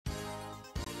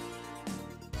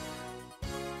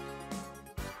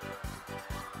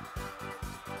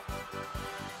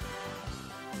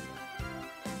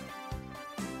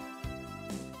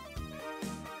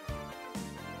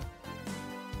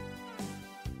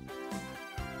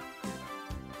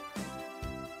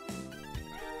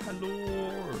Hello.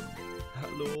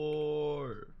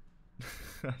 Hello.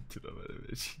 I do not have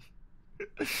energy.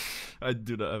 I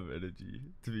do not have energy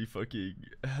to be fucking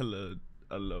hella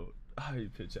alone. Hi,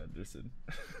 Pitch Anderson.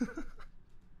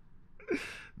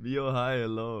 Mio, hi,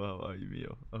 hello. How are you,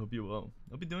 Mio? I hope you're well.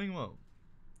 I'll be doing well.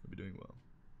 I'll be doing well.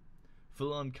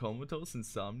 Full on comatose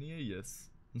insomnia? Yes.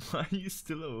 Why are you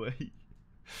still awake?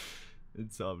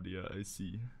 Insomnia, I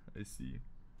see. I see.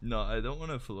 No, I don't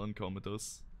want to full on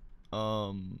comatose. You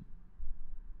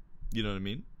know what I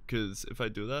mean? Because if I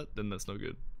do that, then that's no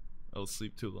good. I'll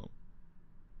sleep too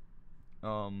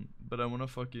long. But I want to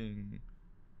fucking,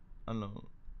 I don't know,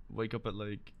 wake up at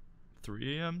like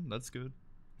 3 a.m. That's good.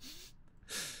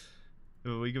 If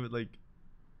I wake up at like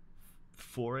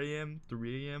 4 a.m.,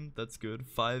 3 a.m., that's good.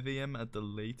 5 a.m. at the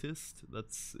latest,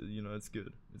 that's, you know, it's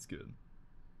good. It's good.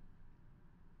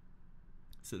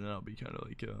 So then I'll be kind of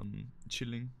like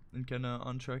chilling and kind of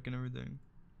on track and everything.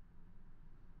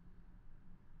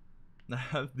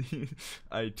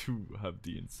 I too have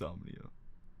the insomnia.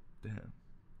 Damn.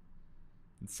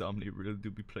 Insomnia really do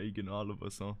be plaguing all of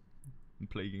us, huh? And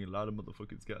plaguing a lot of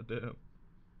motherfuckers, goddamn.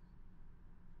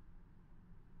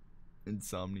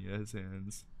 Insomnia has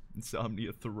hands.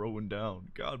 Insomnia throwing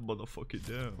down. God motherfucking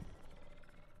damn.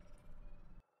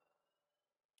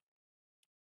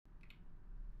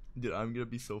 Dude, I'm gonna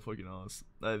be so fucking awesome.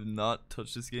 I have not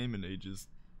touched this game in ages.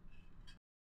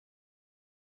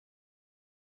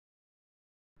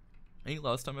 I think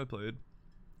last time I played,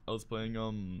 I was playing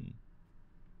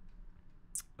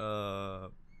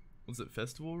was it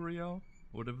Festival Royale?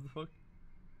 Whatever the fuck?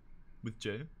 With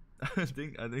Jay? I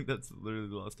think that's literally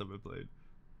the last time I played.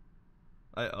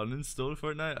 I uninstalled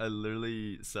Fortnite. I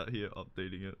literally sat here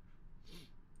updating it.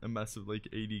 A massive like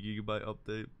 80 GB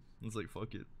update. I was like,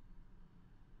 fuck it.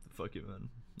 Fuck it, man.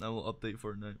 I will update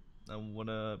Fortnite. I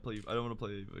wanna play. I don't wanna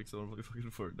play Apex. I wanna play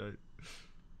fucking Fortnite.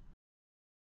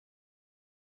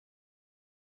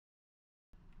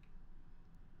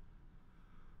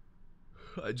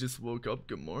 I just woke up.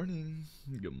 Good morning.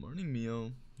 Good morning,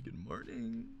 Mio. Good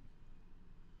morning.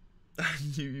 I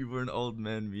knew you were an old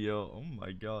man, Mio. Oh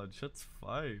my god, shots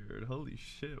fired. Holy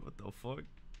shit, what the fuck?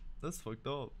 That's fucked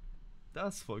up.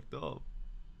 That's fucked up.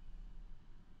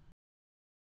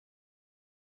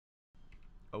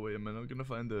 Oh wait, am I not gonna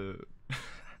find the...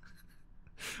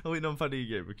 Oh wait, no, I'm finding a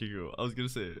game. Okay, go. I was gonna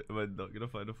say, am I not gonna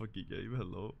find a fucking game?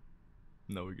 Hello?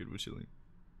 No, we're good, we're chilling.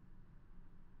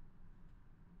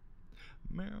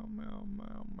 Meow, meow,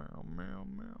 meow, meow, meow,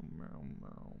 meow, meow,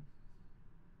 meow.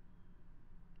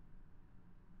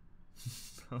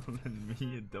 Telling me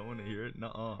you don't want to hear it?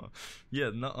 Nuh-uh. Yeah,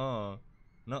 nuh-uh.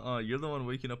 Nuh-uh. You're the one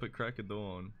waking up at crack of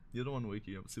dawn. You're the one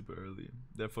waking up super early.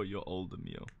 Therefore, you're older,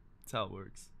 Mio. That's how it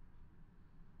works.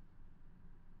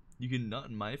 You can nut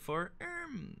in my fort?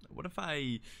 What if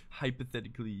I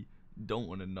hypothetically don't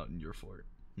want to nut in your fort?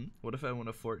 What if I want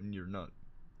to fort in your nut?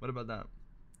 What about that?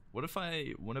 What if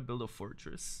I want to build a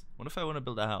fortress? What if I want to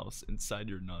build a house inside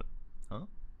your nut? Huh?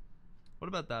 What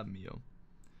about that, Mio?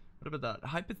 What about that?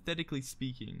 Hypothetically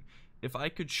speaking, if I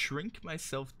could shrink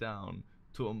myself down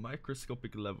to a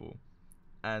microscopic level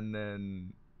and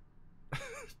then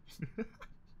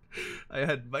I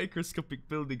had microscopic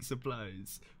building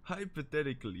supplies,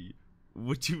 hypothetically,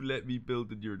 would you let me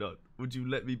build in your nut? Would you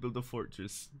let me build a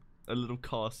fortress? A little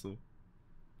castle?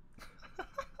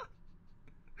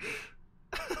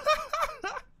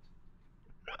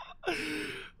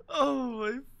 Oh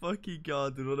my fucking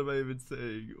god, dude, what am I even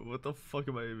saying? What the fuck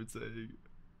am I even saying?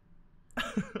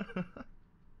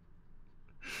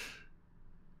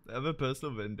 I have a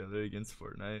personal vendetta against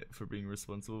Fortnite for being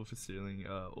responsible for stealing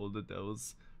all the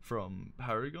dells from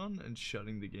Paragon and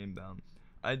shutting the game down.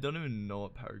 I don't even know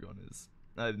what Paragon is.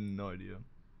 I have no idea.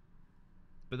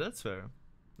 But that's fair.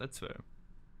 That's fair.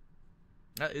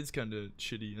 That is kind of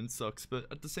shitty and sucks,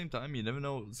 but at the same time, you never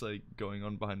know what's like going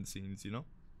on behind the scenes, you know?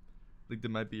 Like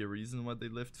there might be a reason why they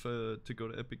left to go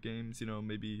to Epic Games, you know,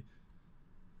 maybe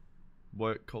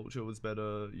work culture was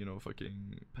better, you know,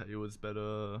 fucking pay was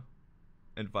better,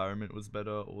 environment was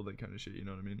better, all that kind of shit, you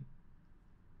know what I mean?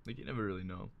 Like you never really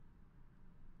know.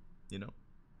 You know?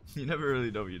 You never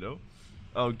really know, you know?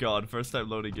 Oh god, first time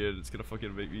loading in, it's gonna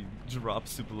fucking make me drop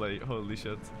super late, holy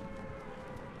shit.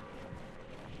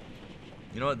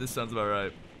 You know what, this sounds about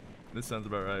right. This sounds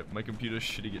about right. My computer's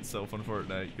shitting itself on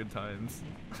Fortnite, good times.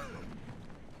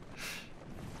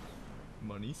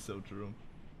 Money, so true.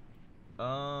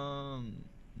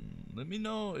 Let me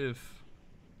know if...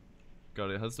 God,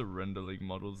 it has to render like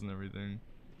models and everything.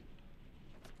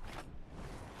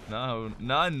 Now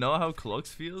I know how Clux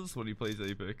feels when he plays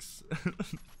Apex.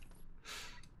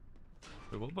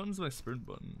 Wait, what button's my sprint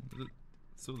button? Is it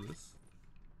still this?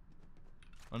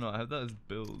 Oh no, I have that as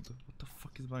build. What the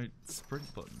fuck is my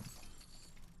sprint button?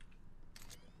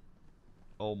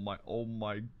 Oh my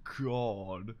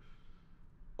god.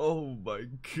 Oh my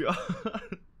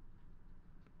god.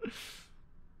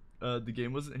 The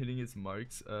game wasn't hitting its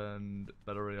marks and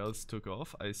Battle Royales took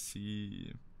off. I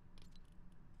see.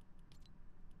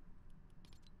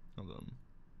 Hold on.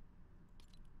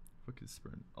 Fuck is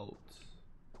sprint? Alt.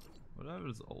 Whatever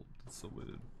is alt? It's so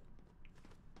weird.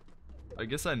 I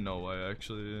guess I know why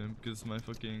actually, because my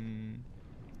fucking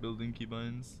building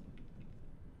keybinds.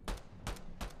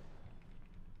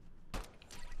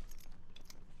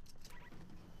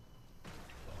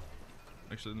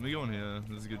 Actually, let me go in here.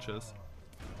 This is a good chest.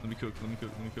 Let me cook.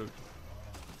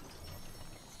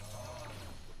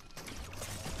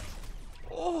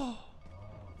 Oh!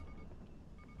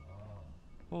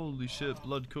 Holy shit!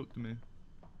 Blood cooked me.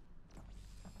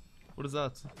 What is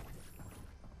that?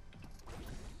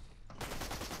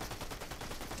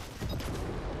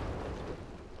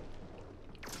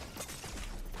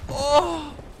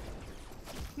 Oh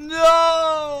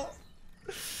no!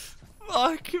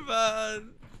 Fuck,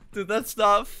 man. Dude, that's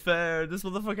not fair. This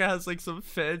motherfucker has like some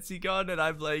fancy gun and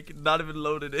I'm like not even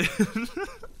loaded in.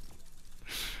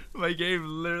 My game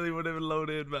literally wouldn't even load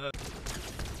in, man.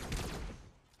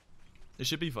 It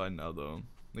should be fine now though.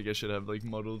 Like I should have like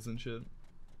models and shit.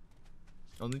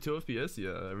 Only 2 FPS?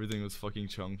 Yeah, everything was fucking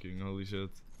chunking. Holy shit.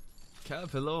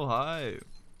 Cap, hello, hi.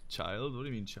 Child? What do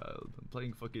you mean child? I'm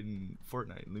playing fucking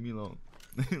Fortnite. Leave me alone.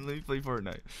 Let me play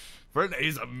Fortnite. Fortnite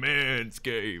is a man's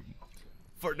game.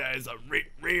 Fortnite is a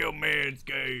real man's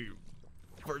game.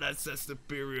 Fortnite's a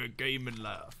superior game in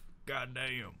life. God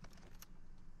damn.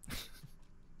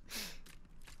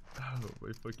 Oh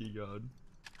my fucking god.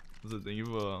 What's the thing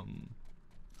of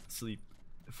sleep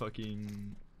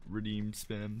fucking redeem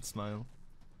spam smile?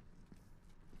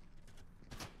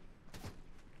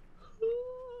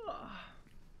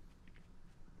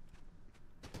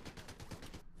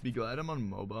 Be glad I'm on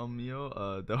mobile, Mio.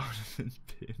 That would have been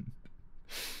pinned.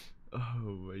 Oh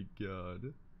my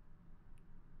god.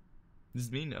 Does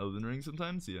it mean Elden Ring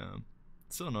sometimes? Yeah.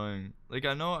 It's so annoying. Like,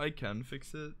 I know I can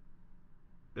fix it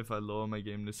if I lower my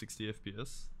game to 60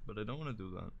 FPS, but I don't want to do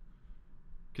that.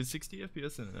 Because 60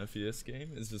 FPS in an FPS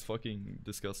game is just fucking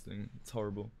disgusting. It's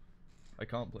horrible. I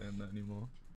can't play on that anymore.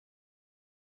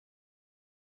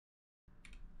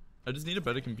 I just need a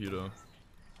better computer.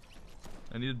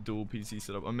 I need a dual PC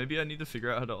setup. Or maybe I need to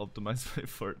figure out how to optimize my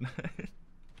Fortnite.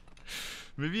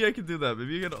 Maybe I can do that.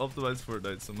 Maybe I can optimize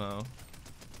Fortnite somehow.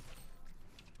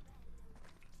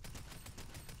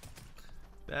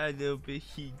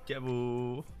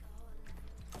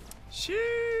 Sheesh.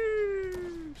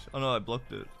 Oh no, I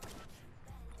blocked it.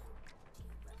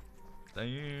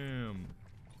 Damn.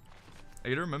 I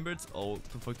gotta remember it's alt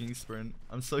to fucking sprint.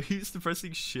 I'm so used to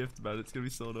pressing shift, man. It's gonna be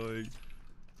so annoying.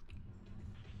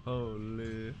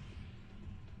 Holy.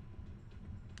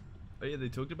 Oh yeah, they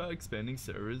talked about expanding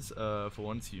servers for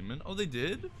Once Human. Oh, they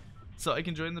did? So I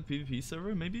can join the PvP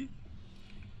server, maybe?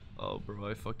 Oh, bro,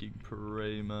 I fucking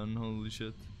pray, man. Holy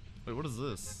shit. Wait, what is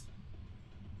this?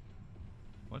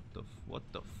 What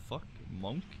the fuck?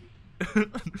 Monkey?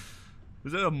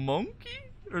 Is that a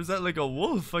monkey? Or is that like a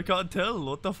wolf? I can't tell.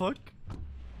 What the fuck?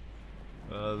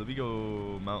 Let me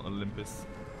go Mount Olympus.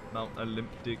 Mount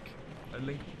Olympic.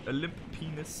 Olymp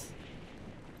penis.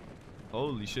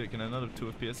 Holy shit, can I not have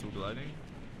 2 FPS while gliding?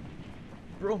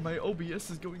 Bro, my OBS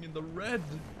is going in the red.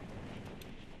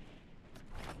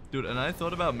 Dude, and I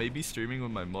thought about maybe streaming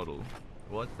with my model.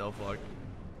 What the fuck?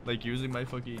 Like using my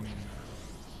fucking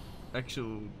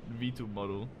actual VTube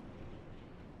model.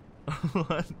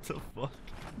 What the fuck?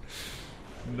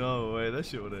 No way, that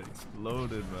shit would have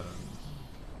exploded, man.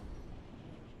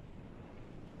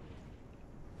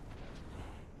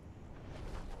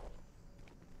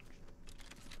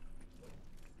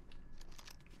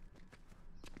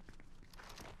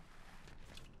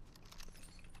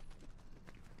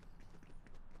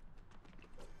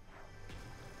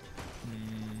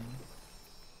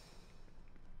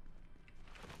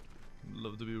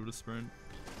 Love to be able to sprint.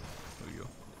 There we go.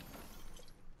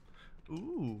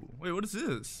 Ooh, wait, what is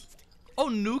this? Oh,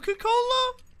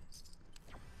 Nuka-Cola?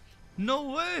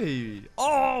 No way.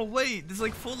 Oh, wait, this is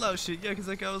like Fallout shit. Yeah, because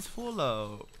that guy was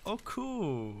Fallout. Oh,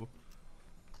 cool.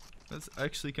 That's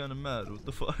actually kind of mad. What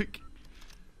the fuck?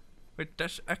 Wait,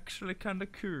 that's actually kind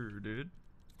of cool, dude.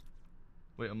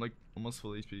 Wait, I'm like almost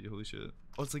full HP. Holy shit.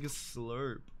 Oh, it's like a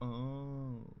slurp.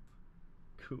 Oh,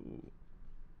 cool.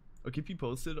 I'll keep you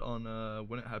posted on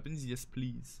when it happens. Yes,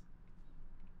 please.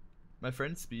 My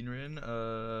friend speedran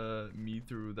me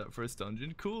through that first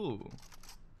dungeon. Cool.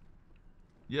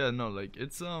 Yeah, no, like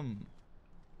it's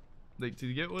Like,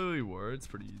 to get where we were, it's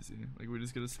pretty easy. Like, we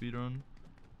just get a speed run.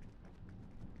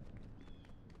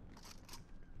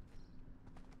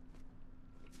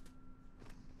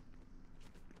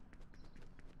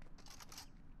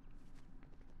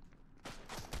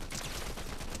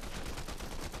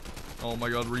 Oh my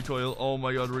god, recoil. Oh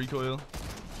my god, recoil.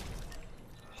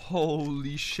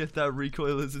 Holy shit, that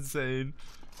recoil is insane.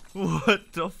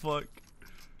 What the fuck?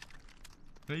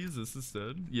 Can I use this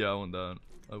instead? Yeah, I want that.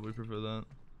 I would prefer that.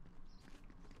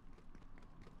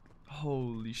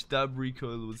 Holy sh, that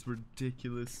recoil was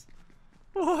ridiculous.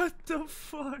 What the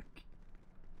fuck?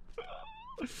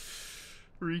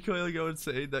 Recoil going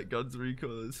insane. That gun's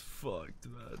recoil is fucked,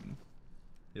 man.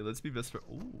 Yeah, let's be best friends.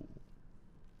 Ooh.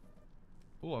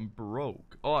 Oh, I'm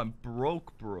broke. Oh, I'm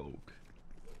broke.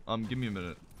 Give me a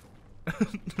minute.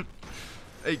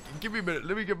 Hey, give me a minute.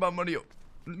 Let me get my money up.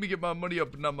 Let me get my money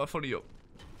up and not my funny up.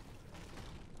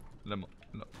 Lemon.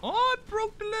 No. Oh, I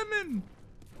broke the lemon.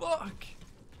 Fuck.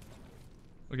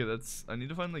 Okay, that's. I need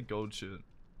to find like gold shit.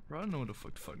 Bro, I don't know what the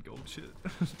fuck to find gold shit.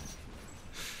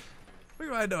 Why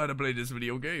do I know how to play this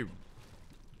video game?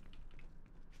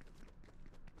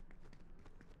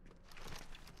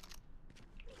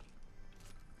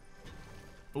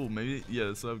 Oh, maybe. Yeah,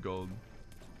 this will have gold.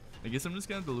 I guess I'm just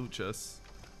gonna have to loot chests.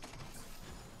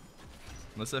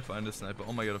 Unless I find a sniper.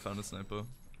 Oh my god, I found a sniper.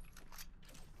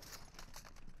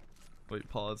 Wait,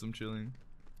 pause, I'm chilling.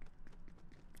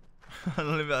 I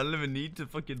don't even need to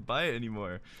fucking buy it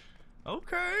anymore.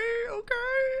 Okay.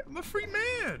 I'm a free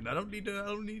man. I don't need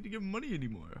to get money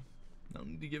anymore. I don't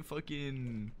need to get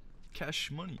fucking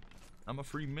cash money. I'm a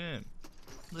free man.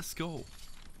 Let's go.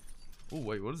 Oh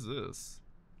wait, what is this?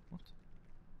 What?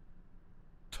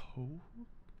 Toe?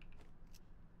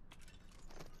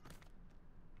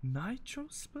 Nitro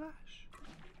splash?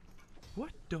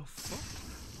 What the fuck?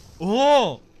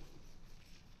 Oh!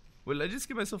 Wait, I just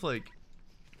give myself like.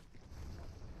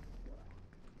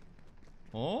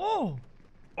 Oh!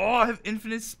 Oh, I have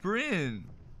infinite sprint.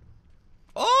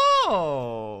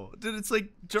 Oh! Dude, it's like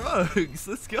drugs.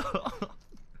 Let's go.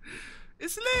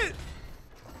 It's lit.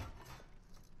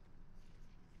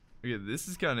 Okay, this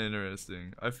is kind of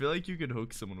interesting. I feel like you could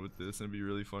hook someone with this and it'd be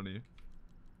really funny.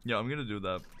 Yeah, I'm gonna do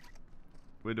that.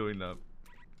 We're doing that.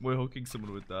 We're hooking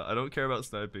someone with that. I don't care about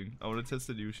sniping. I want to test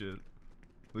the new shit.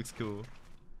 Looks cool.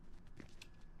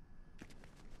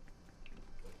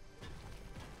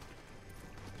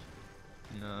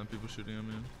 Nah, people shooting at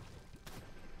me.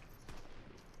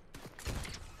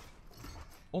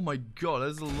 Oh my god,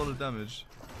 that's a lot of damage.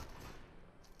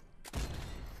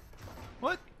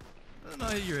 What? I don't know,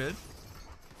 I hit your head.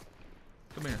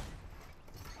 Come here.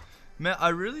 Man, I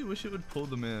really wish it would pull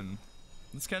them in.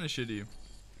 It's kind of shitty.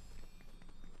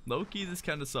 Low-key, this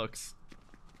kind of sucks.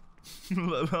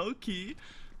 Low-key,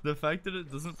 the fact that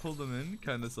it doesn't pull them in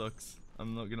kind of sucks.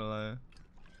 I'm not gonna lie.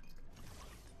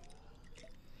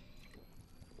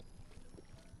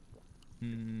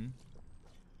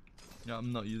 Yeah,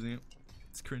 I'm not using it.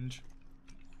 It's cringe.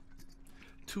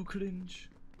 Too cringe.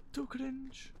 Too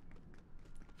cringe.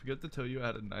 Forgot to tell you I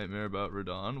had a nightmare about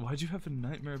Radon. Why'd you have a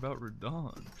nightmare about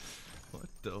Radon? What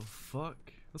the fuck?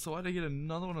 So why'd I get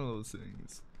another one of those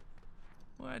things?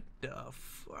 What the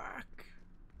fuck?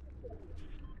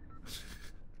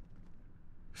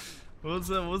 What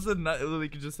was the night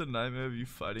like just a nightmare of you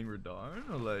fighting Radon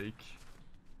or like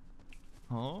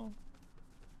huh?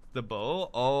 The bow?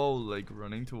 Oh, like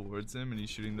running towards him and he's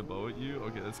shooting the bow at you?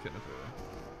 Okay, that's kind of fair.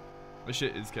 My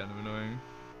shit is kind of annoying.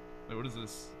 Wait, what is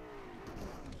this?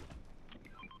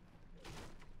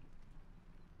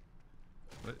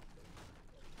 What?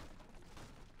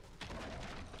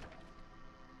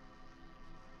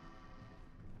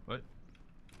 What?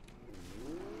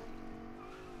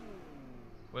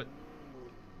 What?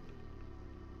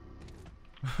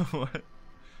 What?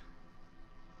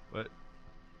 What?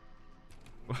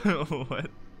 What?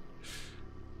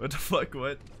 What the fuck?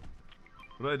 What?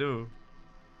 What do I do?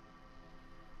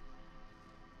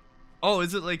 Oh,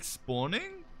 is it like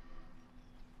spawning?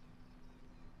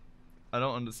 I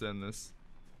don't understand this.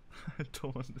 I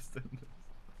don't understand this.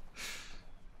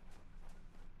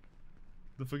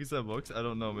 The fuck is that box? I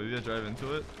don't know. Maybe I drive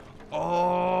into it.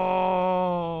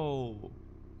 Oh,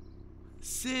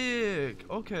 sick.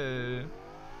 Okay.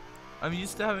 I'm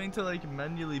used to having to like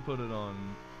manually put it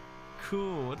on.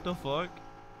 Cool. What the fuck?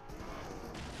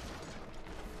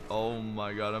 Oh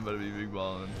my god, I'm about to be big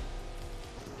ballin'.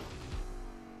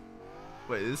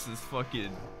 Wait, this is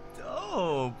fucking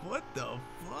dope. What the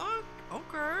fuck?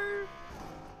 Okay.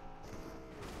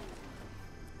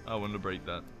 I wanted to break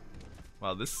that.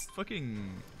 Wow, this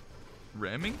fucking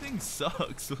ramming thing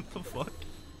sucks. What the fuck?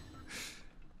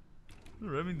 The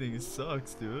revving thing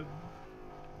sucks, dude.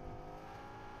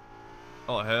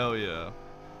 Oh, hell yeah.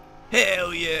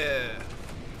 Hell yeah!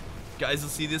 Guys will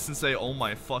see this and say, oh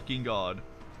my fucking god.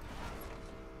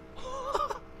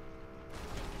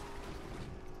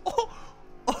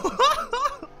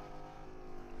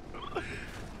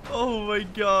 Oh my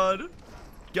god.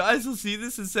 Guys will see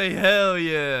this and say, hell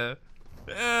yeah.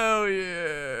 Hell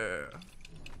yeah.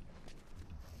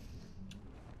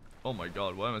 Oh my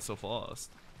god, why am I so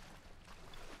fast?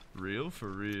 Real? For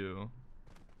real.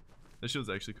 This shit was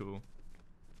actually cool.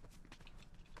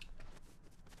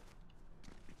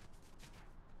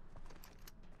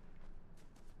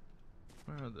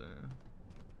 Where are they? I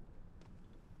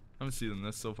haven't seen them.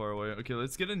 That's so far away. Okay,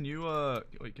 let's get a new,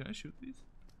 wait, can I shoot these?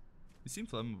 They seem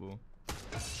flammable.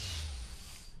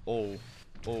 Oh.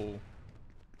 Oh.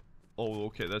 Oh,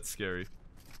 okay, that's scary.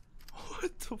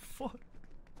 What the fuck?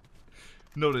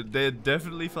 No, they're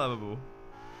definitely flammable.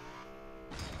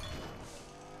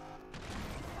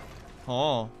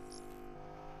 Oh.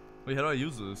 Wait, how do I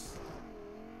use this?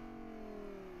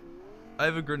 I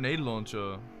have a grenade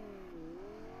launcher.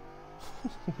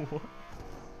 What?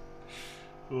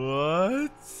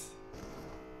 What?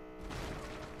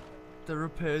 That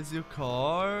repairs your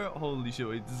car? Holy shit,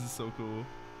 wait, this is so cool.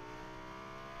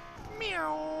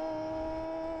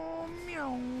 Meow.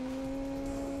 Meow.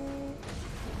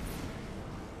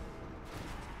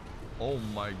 Oh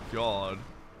my god.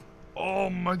 Oh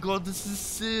my god, this is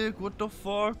sick. What the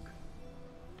fuck?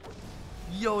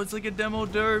 Yo, it's like a demo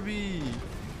derby.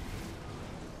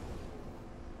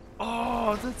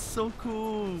 Oh, that's so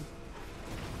cool.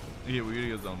 Okay, we're gonna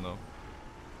go down though.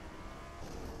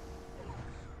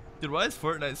 Dude, why is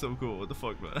Fortnite so cool? What the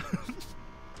fuck, man?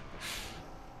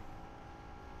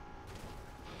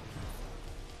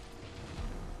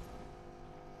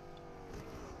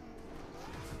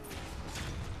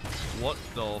 What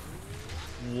the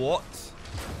what?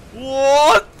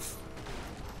 What?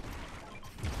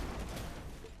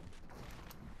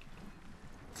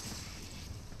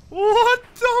 What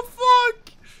the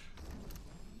fuck?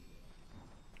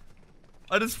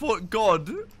 I just fought God.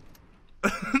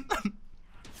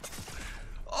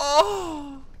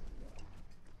 Oh.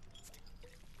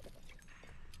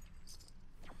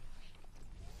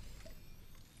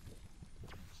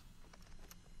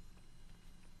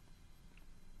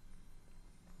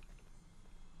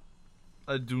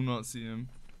 I do not see him.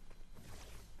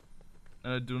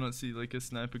 And I do not see like a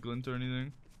sniper glint or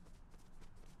anything.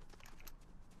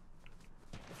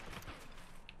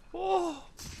 Oh.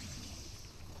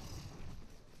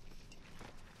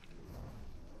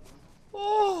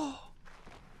 Oh.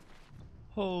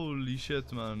 Holy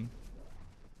shit, man.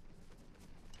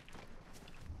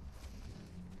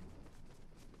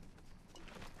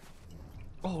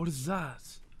 Oh, what is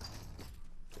that?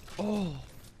 Oh.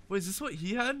 Wait, is this what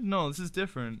he had? No, this is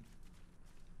different.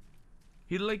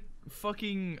 He had like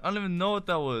fucking... I don't even know what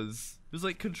that was. It was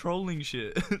like controlling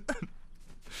shit.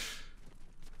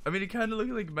 I mean, it kind of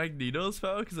looked like Magneto's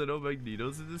power, because I know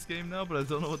Magneto's in this game now, but I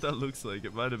don't know what that looks like.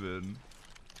 It might have been.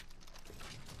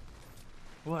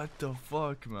 What the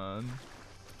fuck, man?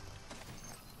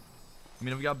 I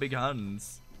mean, I've got big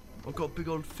hands. I've got big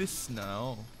old fists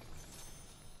now.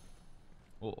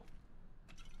 Oh.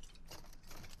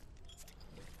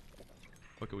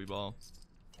 Fuck a wee ball.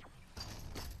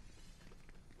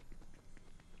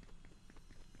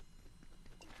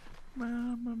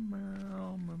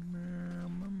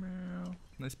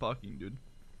 Nice parking, dude.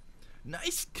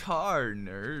 Nice car,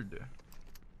 nerd.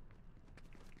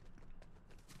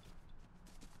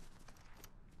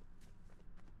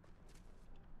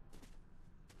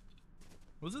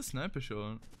 What's a sniper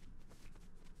shot?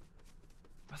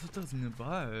 I thought that was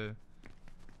nearby.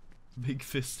 Big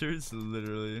fisters,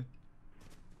 literally.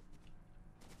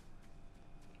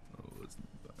 Oh, it's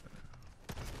nearby.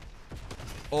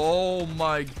 Oh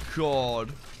my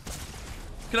god.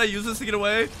 Can I use this to get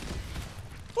away?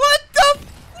 What the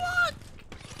fuck?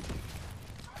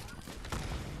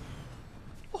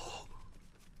 Oh.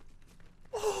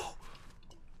 Oh.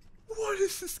 What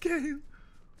is this game?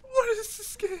 What is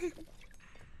this game?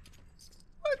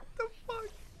 What the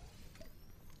fuck?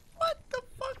 What the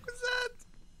fuck was that?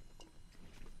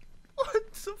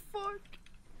 What the fuck?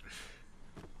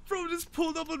 Bro just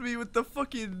pulled up on me with the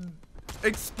fucking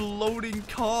exploding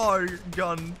car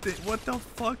gun thing. What the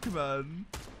fuck, man?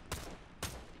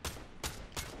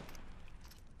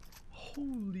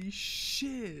 Holy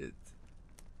shit.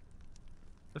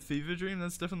 A fever dream?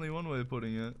 That's definitely one way of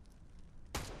putting it.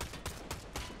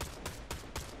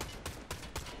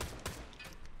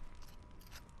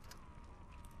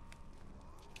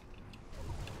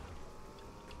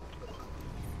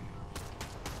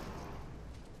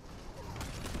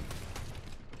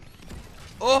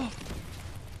 Oh!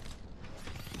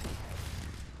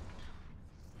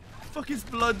 Fuck is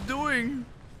blood doing?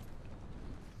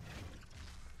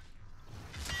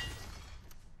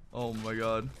 Oh my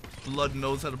god. Blood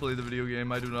knows how to play the video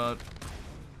game. I do not.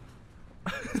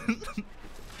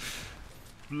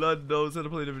 Blood knows how to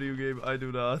play the video game. I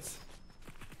do not.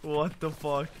 What the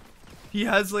fuck? He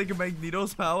has like a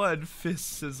Magneto's power and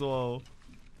fists as well.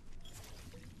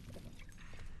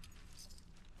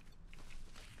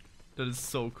 That is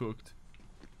so cooked.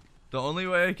 The only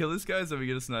way I kill this guy is if I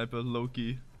get a sniper,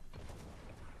 Loki.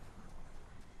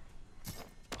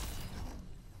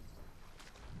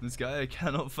 This guy, I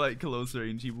cannot fight close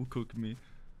range. He will cook me.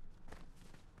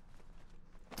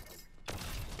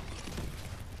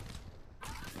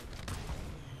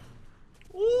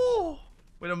 Oh!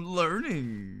 Wait, I'm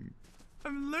learning.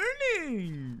 I'm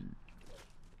learning.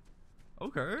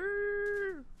 Okay.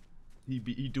 He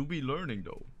do be learning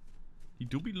though. He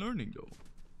do be learning though.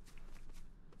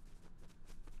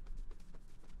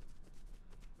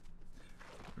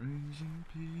 Raging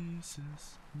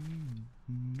pieces.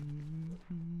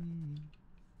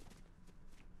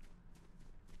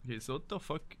 Okay, so what the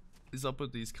fuck is up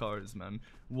with these cars, man?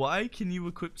 Why can you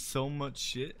equip so much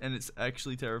shit and it's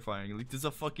actually terrifying? Like, there's a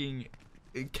fucking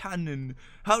cannon.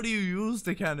 How do you use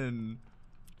the cannon?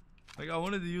 Like, I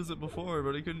wanted to use it before,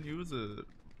 but I couldn't use it.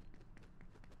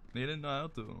 They didn't know how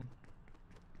to.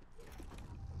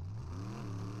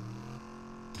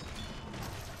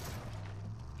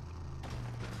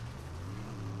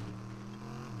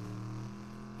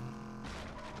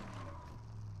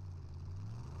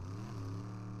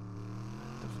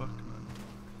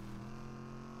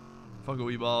 Fuck a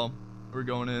wee ball. We're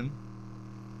going in.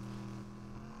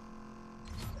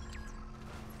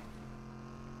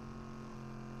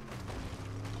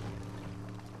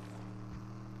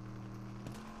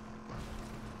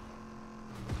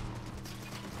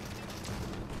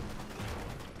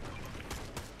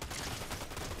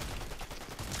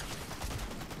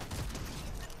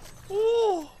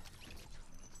 Oh!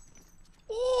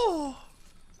 Oh!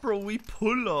 Bro, we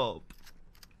pull up.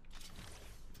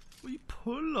 We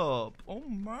pull up. Oh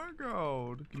my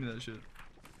god. Give me that shit.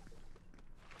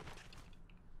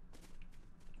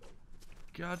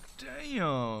 God damn.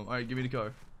 Alright, give me the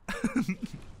car.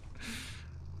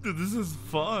 Dude, this is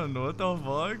fun. What the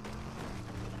fuck?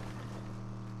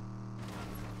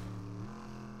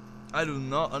 I do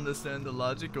not understand the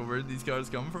logic of where these cars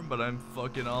come from, but I'm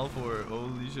fucking all for it.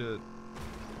 Holy shit.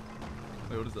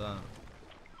 Wait, what is that?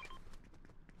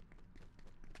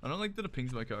 I don't like that it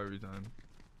pings my car every time.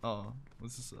 Oh,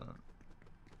 what's this?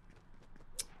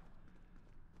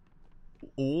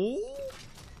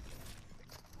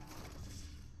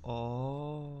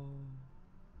 Oh,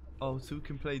 oh, two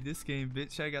can play this game,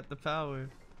 bitch. I got the power.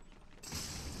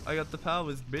 I got the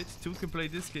powers, bitch. Two can play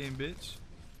this game, bitch.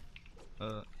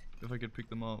 If I could pick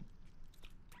them up.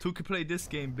 Two can play this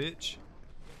game, bitch.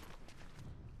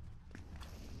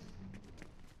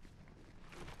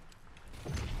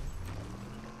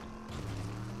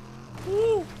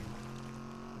 Woo!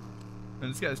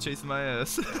 And this guy's chasing my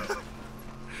ass.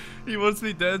 He wants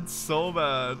me dead so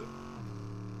bad.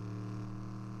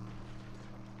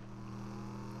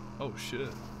 Oh shit.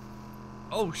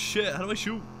 Oh shit, how do I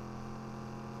shoot?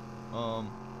 I'm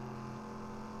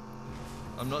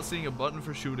not seeing a button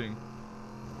for shooting.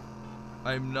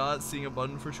 I'm not seeing a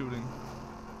button for shooting.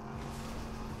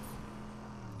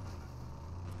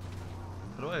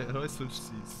 How do I switch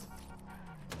seats?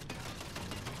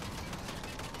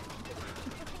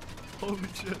 Holy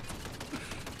shit.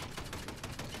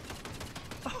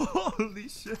 Holy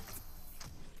shit.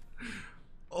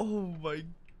 Oh my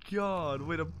god.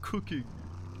 Wait, I'm cooking.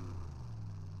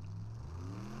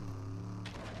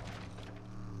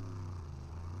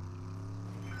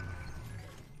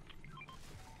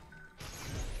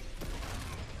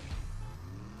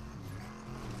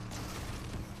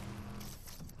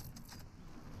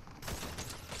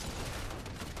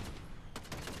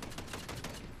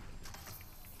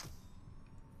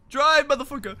 Drive,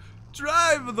 motherfucker!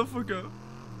 Drive, motherfucker!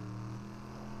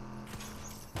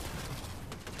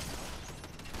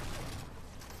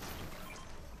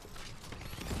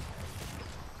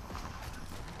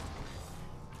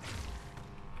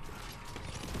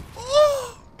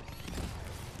 Oh!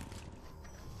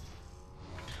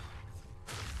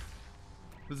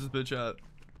 Where's this bitch at?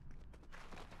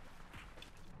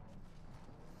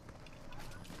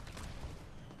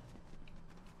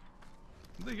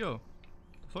 Where'd they go?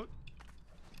 Fuck?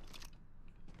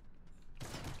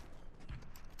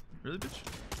 Really, bitch?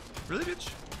 Really, bitch?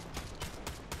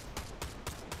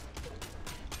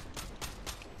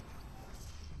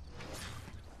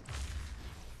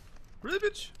 Really,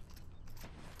 bitch?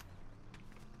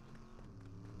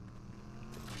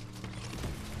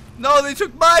 No, they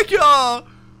took my car!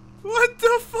 What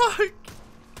the fuck?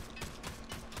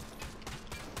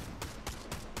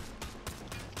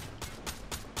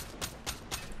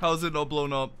 How's it not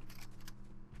blown up?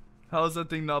 How is that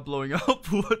thing not blowing up?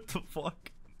 What the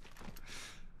fuck?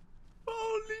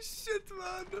 Holy shit,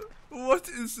 man. What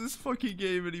is this fucking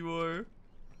game anymore?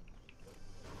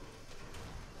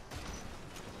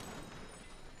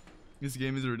 This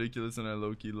game is ridiculous and I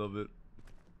low-key love it.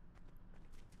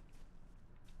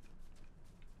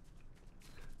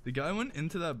 The guy went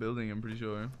into that building, I'm pretty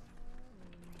sure.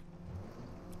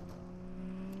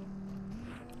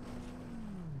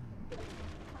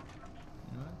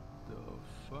 What the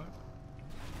fuck?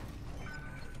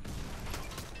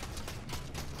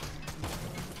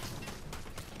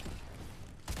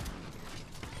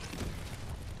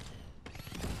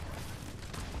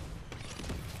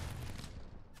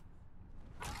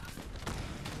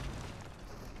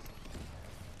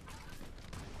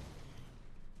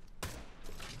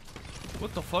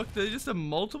 What the fuck? Did they just have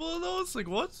multiple of those? Like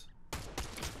what?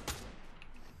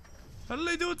 How did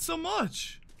they do it so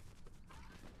much?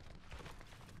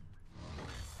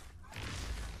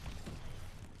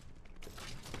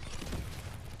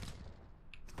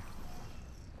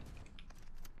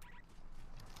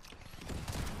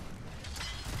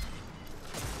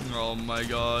 Oh my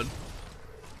god.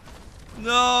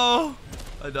 No!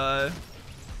 I die.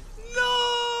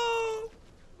 No!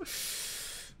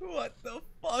 What the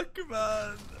fuck,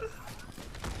 man?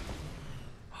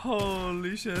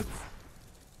 Holy shit.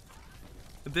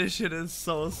 This shit is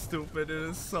so stupid. It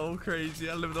is so crazy.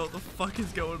 I don't even know what the fuck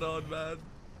is going on, man.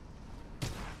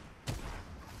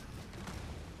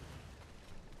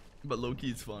 But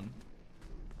low-key it's fun.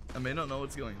 I may not know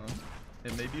what's going on.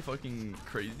 It may be fucking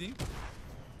crazy.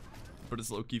 But it's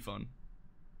low-key fun.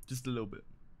 Just a little bit.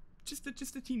 Just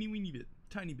a teeny weeny bit.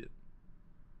 Tiny bit.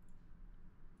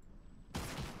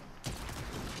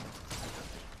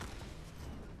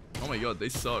 Oh my god, they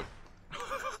suck.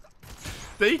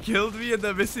 They killed me and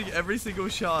they're missing every single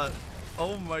shot.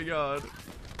 Oh my god.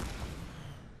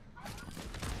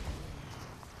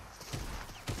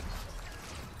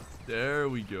 There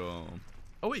we go.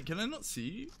 Oh wait, can I not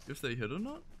see if they hit or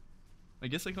not? I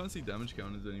guess I can't see damage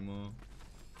counters anymore.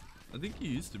 I think you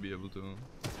used to be able to.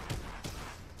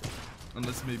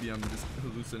 Unless maybe I'm just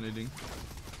hallucinating.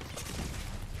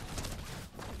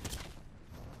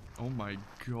 Oh my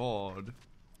god.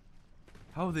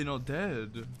 How are they not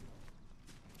dead?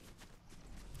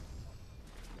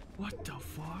 What the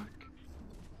fuck?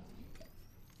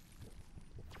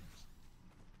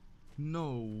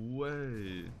 No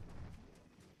way.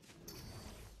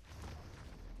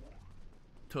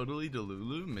 Totally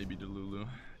Delulu? Maybe Delulu.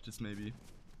 Just maybe.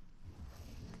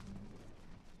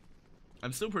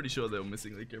 I'm still pretty sure they were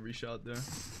missing like every shot there.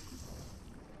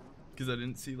 Because I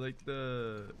didn't see like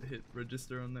the hit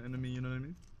register on the enemy, you know what I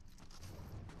mean?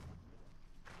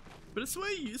 But I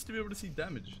swear you used to be able to see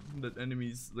damage that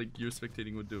enemies like you're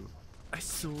spectating would do. I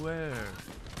swear.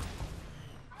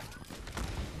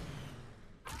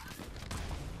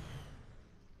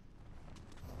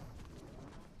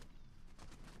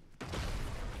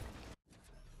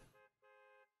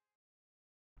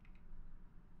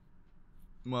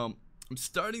 Well, I'm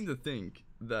starting to think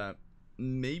that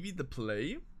maybe the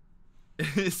play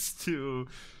is to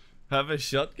have a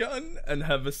shotgun and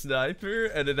have a sniper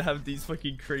and then have these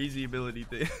fucking crazy ability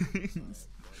things.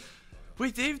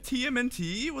 Wait, they have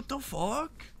TMNT? What the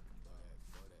fuck?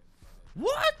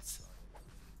 What?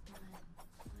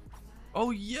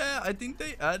 Oh yeah, I think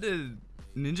they added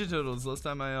Ninja Turtles last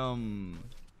time I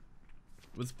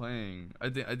was playing. I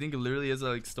think literally as I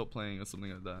like stopped playing or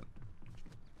something like that.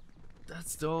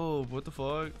 That's dope. What the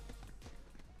fuck?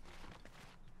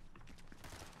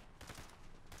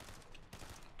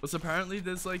 But apparently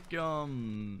there's like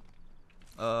Pirates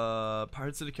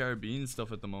of the Caribbean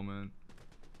stuff at the moment.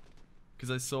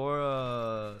 Cause I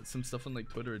saw some stuff on like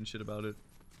Twitter and shit about it.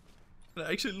 It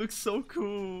actually looks so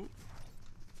cool.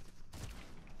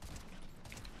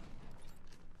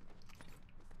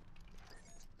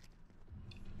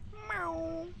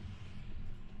 Meow.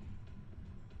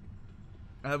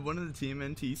 I have one of the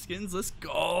TMNT skins. Let's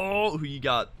go. Who you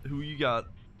got? Who you got?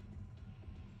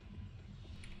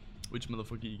 Which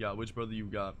motherfucker you got? Which brother you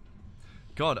got?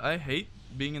 God, I hate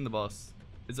being in the boss.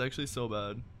 It's actually so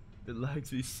bad. It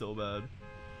lags me so bad.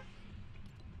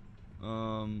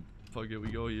 Fuck it, we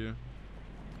go here.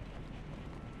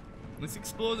 Let's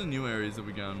explore the new areas that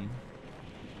we can.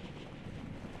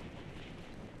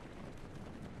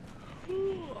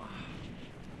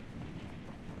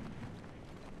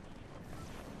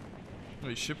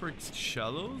 Wait, shipwreck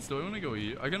shallows? Do I want to go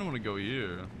here? I kind of want to go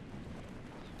here.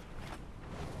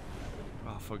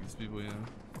 Oh, fuck these people, yeah.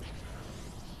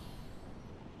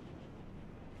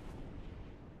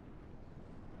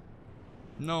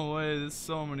 No way, there's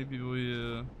so many people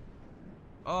here.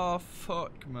 Oh,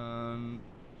 fuck, man.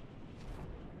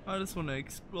 I just want to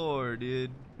explore,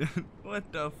 dude.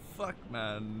 What the fuck,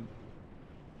 man?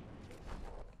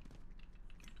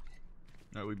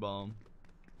 Alright, we bomb.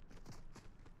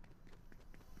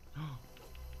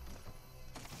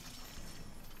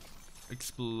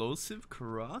 Explosive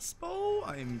crossbow?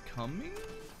 I'm coming?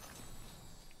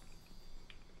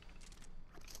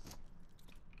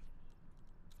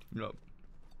 Nope.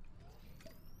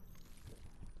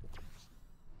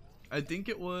 I think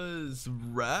it was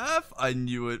Raph. I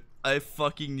knew it. I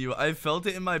fucking knew it. I felt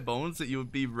it in my bones that you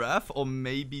would be Raph or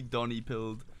maybe Donnie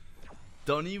pilled.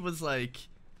 Donnie was like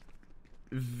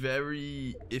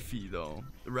very iffy though.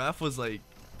 Raph was like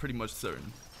pretty much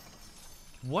certain.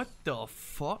 What the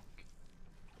fuck?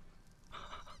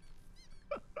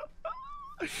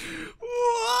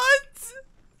 What?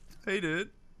 Hey dude,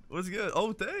 what's good?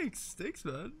 Oh, thanks,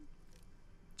 man.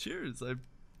 Cheers.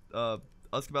 I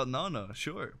ask about Nana.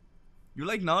 Sure. You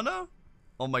like Nana?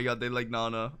 Oh my god, they like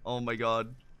Nana. Oh my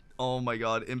god. Oh my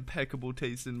god, impeccable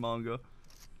taste in manga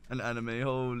and anime.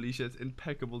 Holy shit,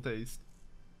 impeccable taste.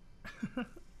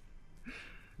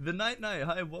 The night,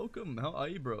 hi, welcome. How are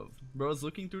you, bro? Bro, I was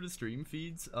looking through the stream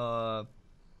feeds,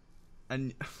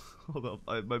 and hold up,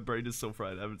 my brain is so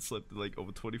fried. I haven't slept in like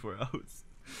over 24 hours.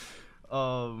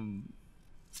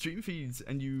 Stream feeds,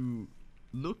 and you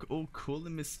look all cool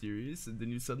and mysterious, and then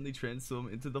you suddenly transform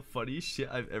into the funniest shit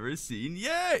I've ever seen.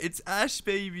 Yeah, it's Ash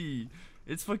Baby.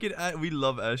 It's fucking we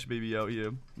love Ash Baby out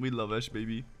here. We love Ash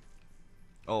Baby.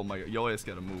 Oh my god, yo ass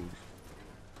gotta move.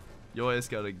 Yo ass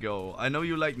gotta go. I know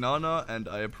you like Nana, and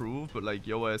I approve, but like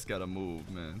yo ass gotta move,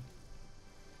 man.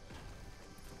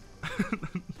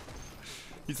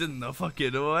 He's in the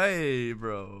fucking way,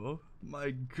 bro.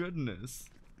 My goodness.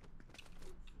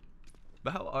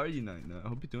 But how are you, Night? I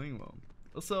hope you're doing well.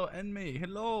 Also, Enmei,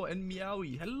 hello, and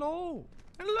Meowie, hello,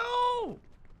 hello.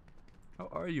 How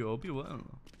are you? I hope you're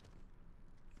well.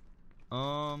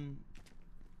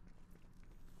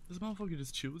 This motherfucker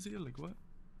just chills here, like what?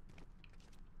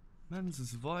 Man's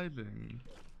just vibing.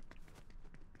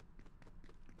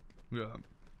 Yeah.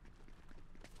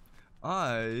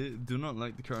 I do not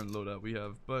like the current loadout we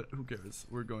have, but who cares?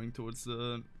 We're going towards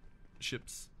the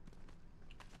ships.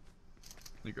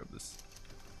 Let me grab this.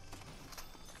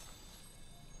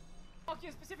 Fuck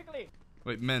you specifically.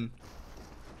 Wait, men.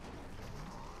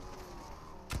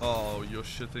 Oh, you're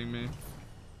shitting me.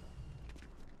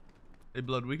 Hey,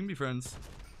 Blood, we can be friends.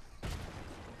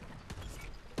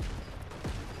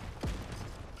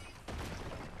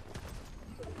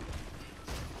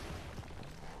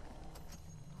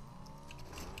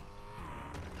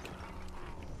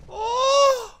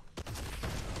 Oh!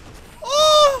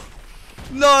 Oh!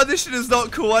 No, this shit is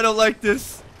not cool. I don't like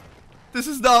this. This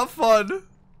is not fun.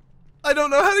 I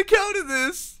don't know how to counter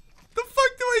this. The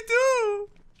fuck do I do?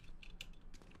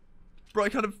 Bro, I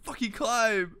can't fucking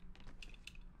climb.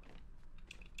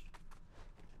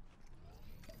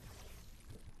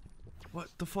 What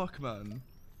the fuck, man?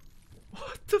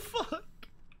 What the fuck?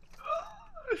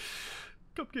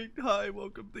 Cupcake, hi,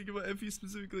 welcome. Thank you for Effie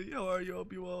specifically. How are you?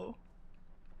 Hope you well.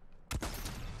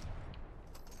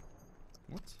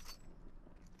 What?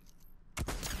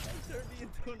 Turn me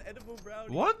into an edible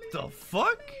brownie. What the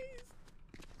fuck?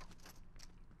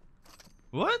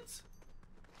 What?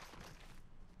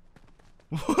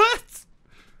 What?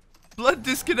 Blood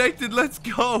disconnected, let's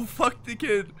go. Fuck the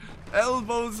kid. L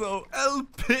bozo. L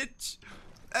bitch.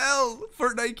 L.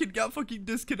 Fortnite kid got fucking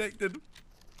disconnected.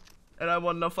 And I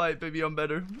won the fight, baby. I'm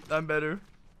better. I'm better.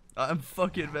 I'm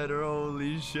fucking better.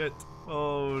 Holy shit.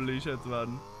 Holy shit,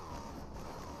 man.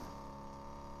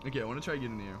 Okay, I want to try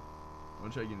getting here.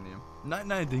 Night,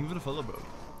 thank you for the follow, bro.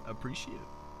 I appreciate it.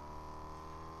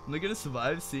 I'm not gonna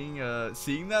survive seeing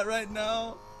that right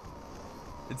now.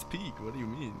 It's peak. What do you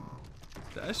mean?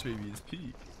 The Ash Baby is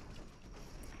peak.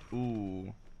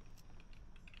 Ooh.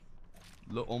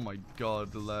 Look, oh my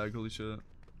god, the lag, holy shit.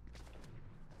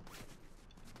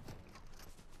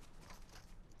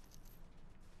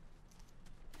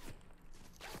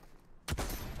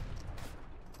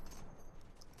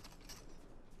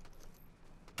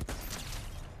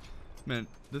 Man,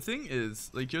 the thing is,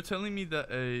 like, you're telling me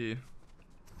that a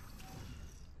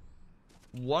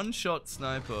one-shot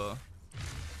sniper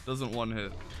doesn't one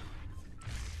hit.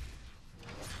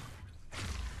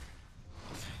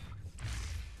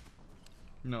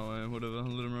 No, whatever,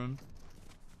 let him run.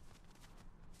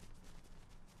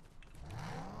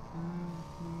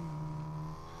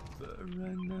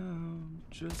 right now,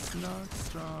 just not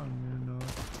strong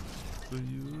enough for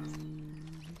you.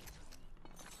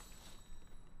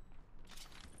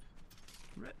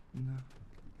 Right now.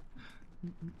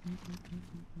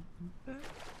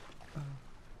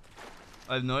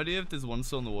 I have no idea if there's one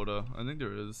still in the water. I think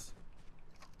there is.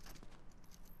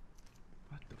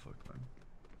 What the fuck, man?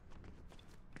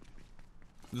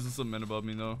 This is some men above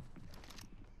me, though.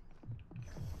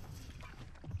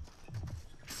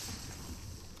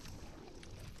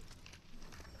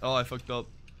 Oh, I fucked up.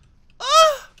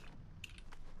 Ah!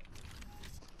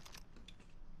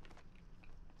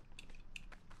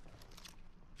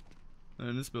 They're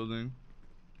in this building.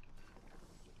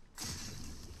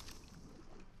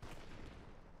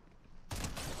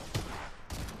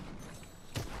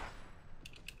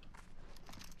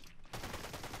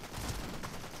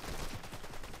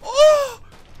 Oh!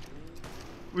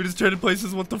 We just traded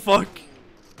places, what the fuck?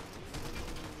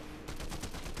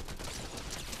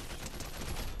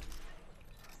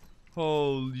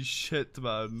 Holy shit,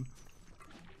 man.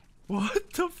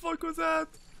 What the fuck was that?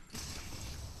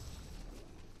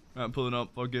 Alright, I'm pulling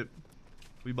up. Fuck it.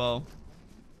 We ball.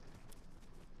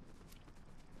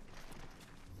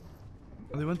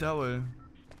 Oh, they went that way. Where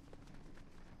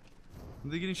are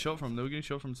they getting shot from? They were getting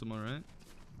shot from somewhere, right?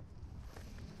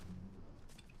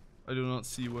 I do not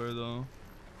see where, though.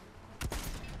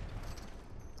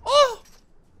 Oh!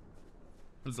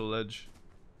 There's a ledge.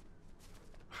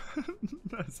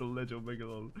 That's a ledge, oh my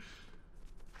god.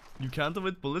 You can't them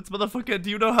with bullets, motherfucker. Do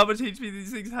you know how much HP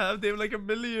these things have? They have like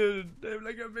 1,000,000. They have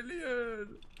like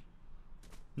 1,000,000.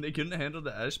 They couldn't handle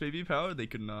the Ash Baby power? They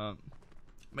could not.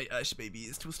 My Ash Baby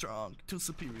is too strong, too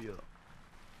superior.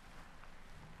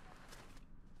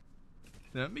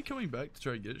 They have me coming back to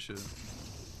try to get shit.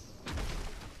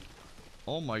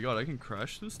 Oh my god, I can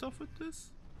crash through stuff with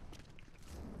this?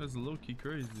 That's low-key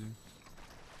crazy.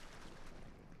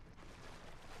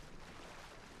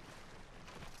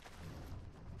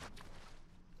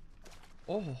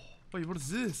 Oh, wait, what is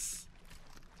this?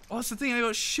 Oh, it's the thing I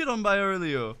got shit on by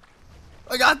earlier.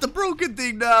 I got the broken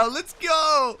thing now. Let's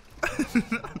go.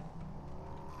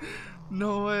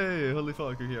 No way. Holy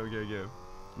fuck. Okay.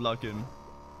 Lock in.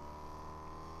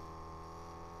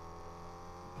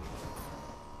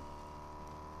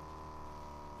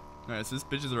 Alright, so this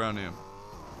bitch is around here.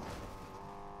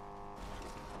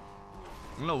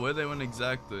 I don't know where they went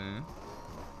exactly.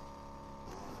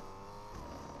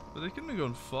 But they couldn't have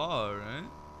gone far, right?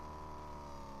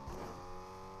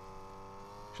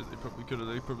 Shit, they probably could have.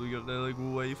 They probably got there like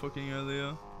way fucking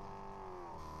earlier.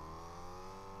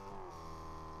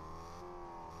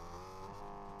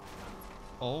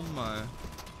 Oh my.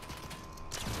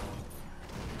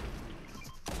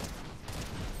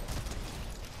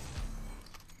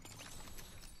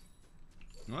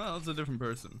 Well, that's a different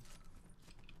person.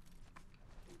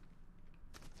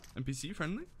 NPC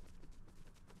friendly?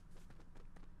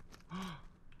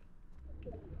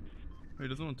 He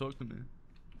doesn't want to talk to me.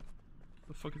 What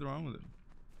the fuck is wrong with him?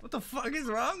 What the fuck is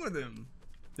wrong with him?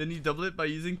 Then you double it by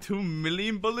using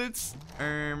 2,000,000 bullets?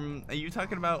 Are you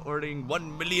talking about ordering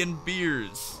 1,000,000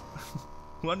 beers?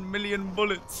 1,000,000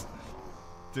 bullets.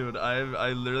 Dude,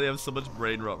 I literally have so much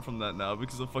brain rot from that now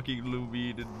because of fucking Lou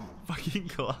Weed and fucking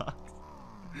glass.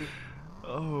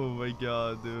 Oh my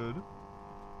god, dude.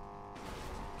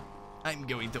 I'm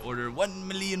going to order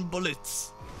 1,000,000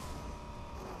 bullets.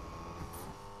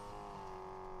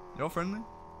 Y'all friendly?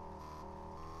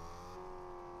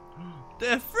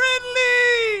 They're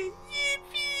friendly!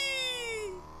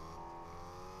 Yippee!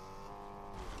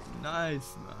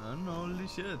 Nice, man. Holy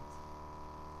shit.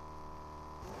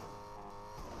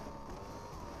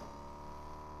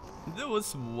 There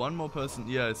was one more person.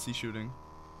 Yeah, I see shooting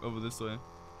over this way.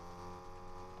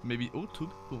 Maybe. Oh, 2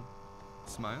 people.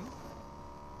 Smile.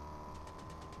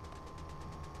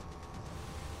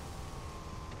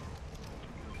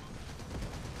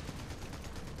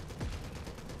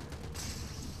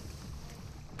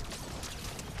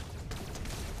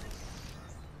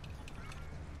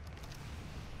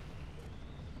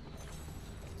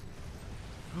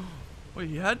 Wait,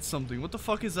 he had something. What the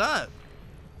fuck is that?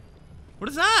 What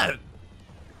is that?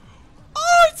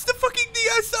 Oh, it's the fucking thing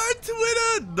I saw on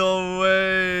Twitter. No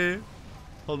way.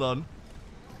 Hold on.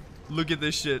 Look at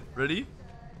this shit. Ready?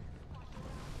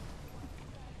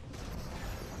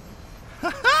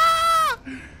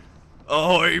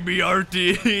 Oh,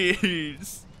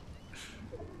 ABRTs.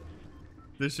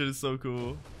 This shit is so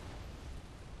cool.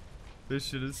 This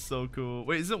shit is so cool.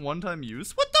 Wait, is it one-time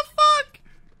use? What the fuck?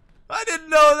 I didn't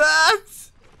know that.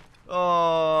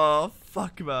 Oh,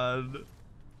 fuck, man.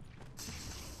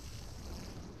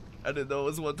 I didn't know it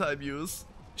was one-time use.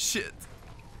 Shit.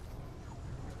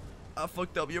 I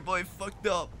fucked up. Your boy fucked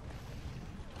up.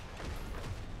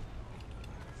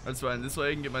 That's fine. This way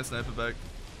I can get my sniper back.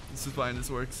 This is fine. This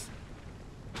works.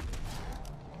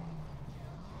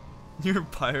 Your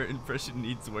pirate impression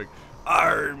needs work.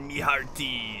 Army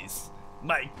hearties.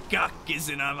 My cock is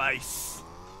in a vice.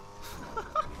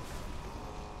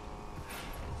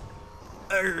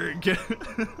 Arg.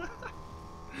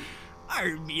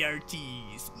 Army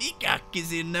hearties. My cock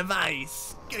is in a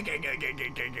vice.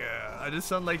 I just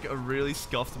sound like a really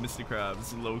scuffed Mr.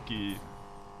 Krabs, low-key.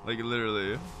 Like,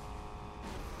 literally.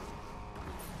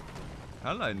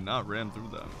 How did I not ram through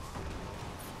that?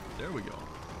 There we go.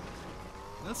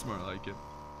 That's more like it.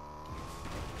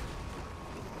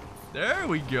 There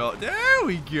we go. There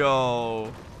we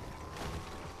go.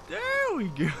 There we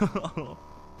go.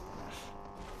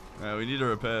 Alright, we need to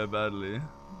repair badly.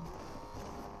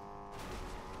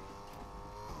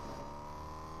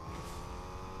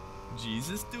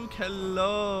 Jesus Duke,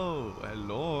 hello.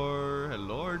 Hello.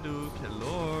 Hello, Duke.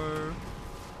 Hello.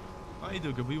 Hi,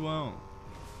 Duke. We won't.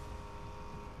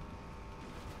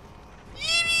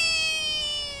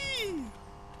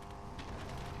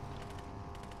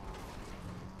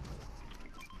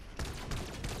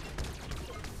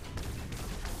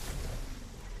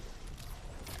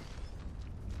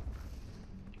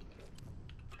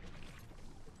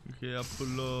 Okay, I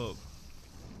pull up.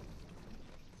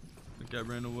 I think I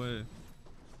ran away.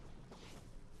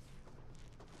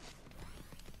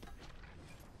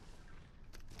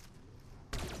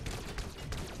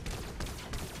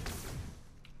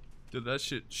 Dude, that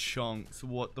shit chunks.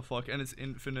 What the fuck? And it's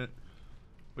infinite.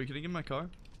 Wait, can I get my car?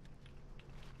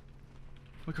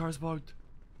 My car's bugged.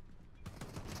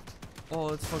 Oh,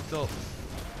 it's fucked up.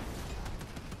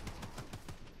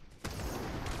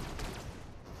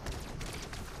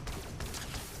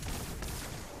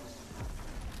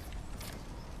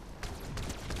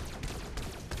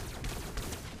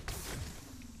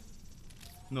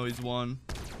 No, he's one.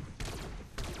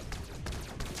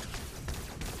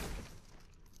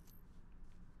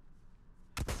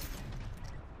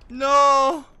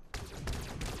 No!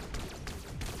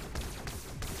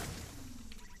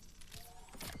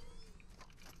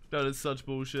 That is such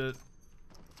bullshit.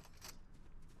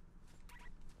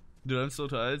 Dude, I'm so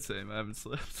tired. Same, I haven't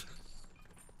slept.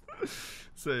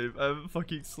 Same, I haven't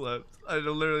fucking slept. I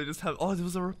literally just have. Oh, there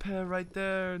was a repair right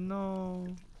there.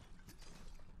 No.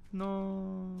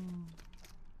 No.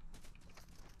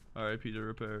 R.I.P. to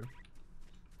repair.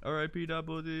 R.I.P.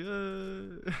 Double D.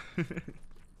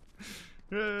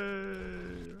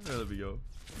 There we go.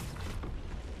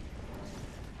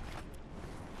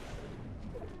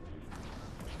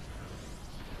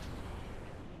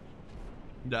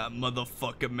 That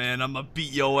motherfucker, man. I'ma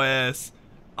beat your ass.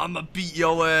 I'ma beat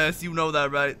your ass. You know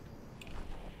that, right?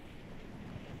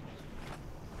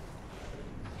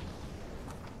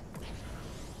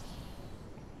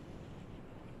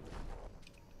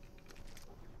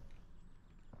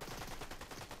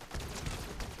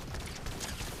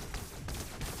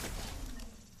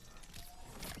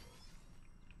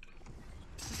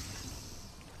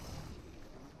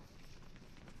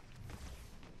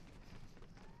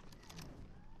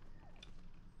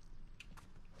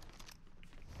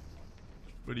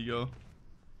 Where'd he go?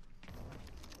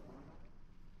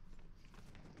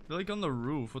 They're like on the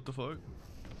roof. What the fuck?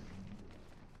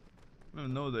 I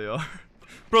don't know they are.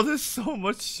 Bro, there's so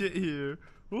much shit here.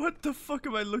 What the fuck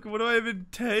am I looking? What do I even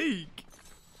take?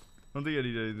 I don't think I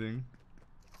need anything.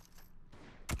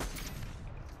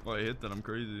 Oh, I hit that. I'm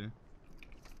crazy.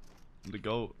 I'm the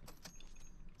GOAT.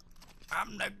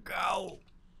 I'm the GOAT.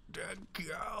 The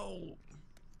GOAT.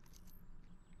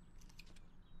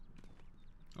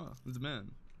 Oh, there's a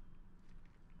man.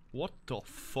 What the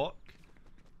fuck?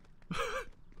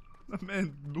 That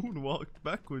man moonwalked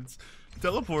backwards,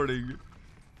 teleporting.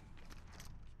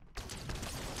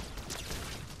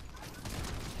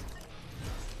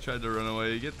 Tried to run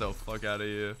away. Get the fuck out of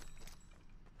here.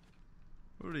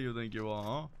 Who do you think you are,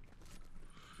 huh?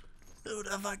 Who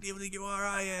the fuck do you think you are?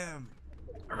 I am.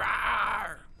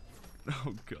 Rawr!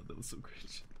 Oh god, that was so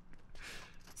cringe.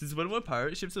 Since when were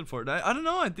pirate ships in Fortnite? I don't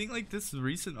know. I think like this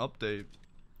recent update.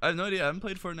 I have no idea. I haven't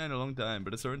played Fortnite in a long time,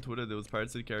 but I saw on Twitter there was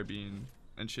Pirates of the Caribbean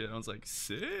and shit. I was like,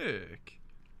 sick.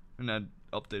 And I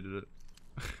updated it.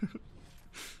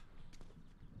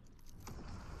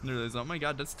 And I realized, oh my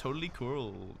god, that's totally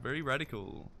cool. Very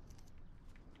radical.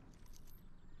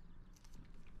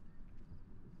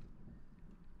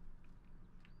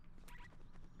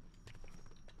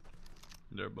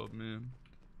 They're above me.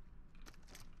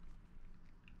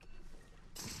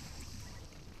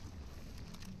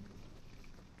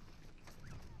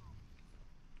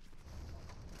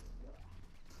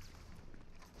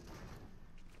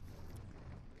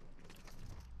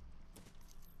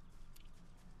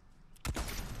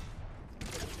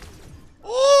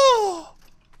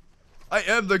 I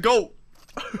am the GOAT.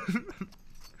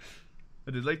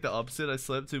 I did like the opposite. I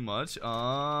slept too much.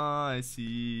 Ah, I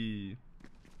see.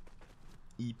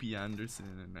 E.P.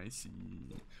 Anderson, I see.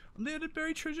 And they added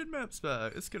buried treasure maps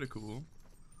back. It's kind of cool.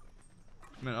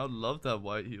 Man, I would love to have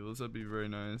white heels. That'd be very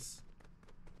nice.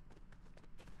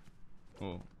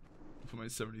 Oh, for my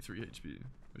 73 HP,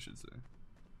 I should say.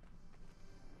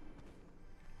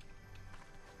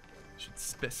 Should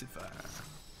specify.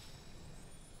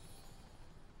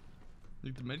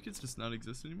 Like, the medkits just not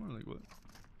exist anymore? Like, what?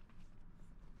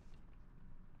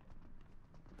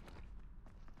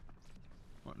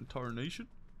 What, entire nation?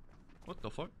 What the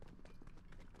fuck?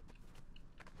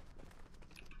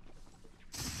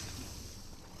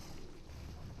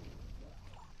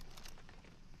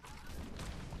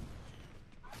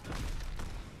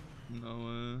 No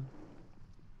way.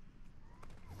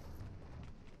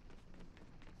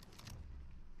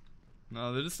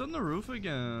 No, they're just on the roof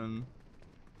again.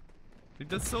 Like,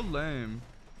 that's so lame.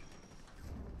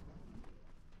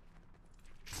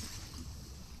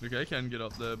 Okay, I can get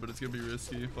up there, but it's gonna be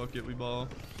risky. Fuck it, we ball.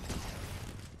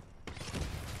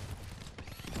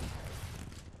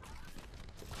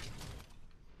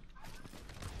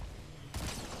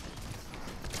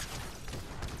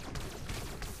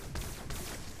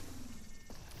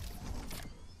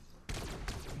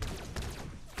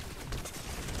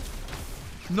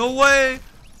 No way!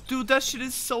 Dude, that shit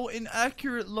is so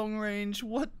inaccurate long range.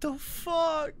 What the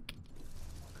fuck?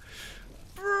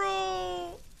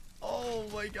 Bro! Oh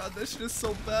my god, that shit is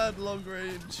so bad long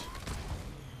range.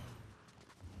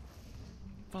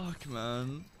 Fuck,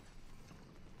 man.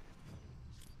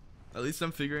 At least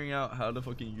I'm figuring out how to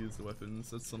fucking use the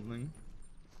weapons. That's something.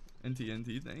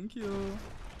 NT, thank you.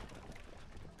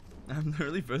 I'm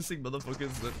literally versing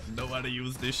motherfuckers that know how to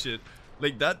use this shit.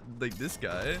 Like that, like this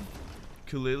guy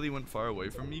clearly went far away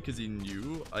from me because he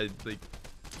knew like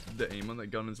the aim on that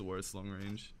gun is worse long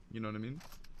range. You know what I mean?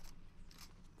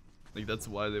 Like that's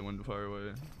why they went far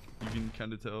away. You can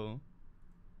kind of tell.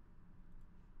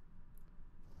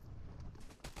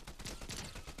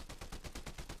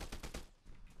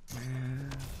 Man,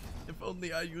 if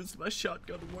only I used my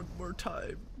shotgun one more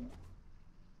time.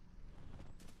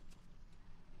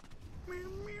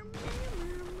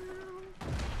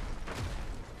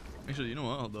 Actually, you know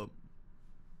what? Hold up.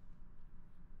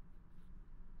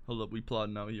 Hold up, we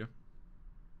plotting out here.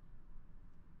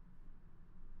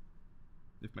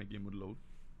 If my game would load.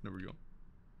 There we go.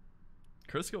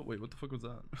 Curse go. Wait, what the fuck was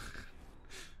that?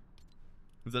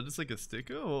 Was that just like a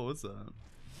sticker? What was that? Oh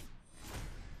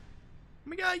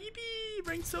my god, yippee!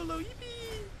 Ranked solo,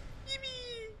 yippee!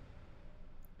 Yippee!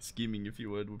 Scheming, if you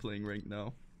would. We're playing ranked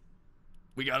now.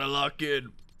 We gotta lock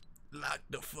in. Lock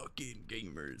the fucking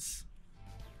gamers.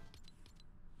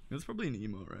 That's probably an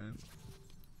emote, right?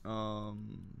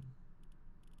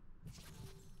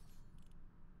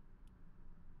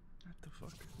 What the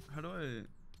fuck? How do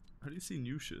you see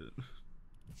new shit?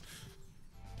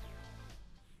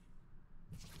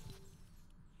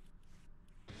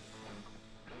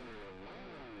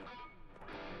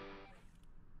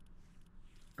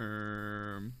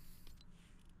 Alright,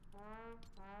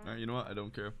 you know what? I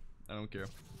don't care. I don't care.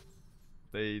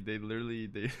 They literally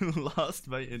lost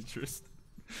my interest.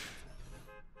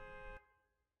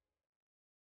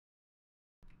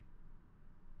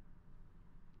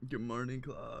 Good morning,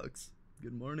 clocks.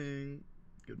 Good morning.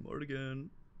 Good morning.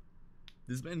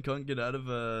 This man can't get out of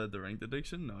the ranked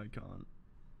addiction? No, I can't.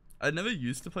 I never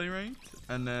used to play ranked,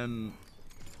 and then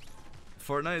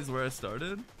Fortnite is where I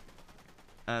started,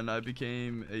 and I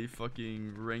became a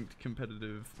fucking ranked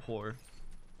competitive whore.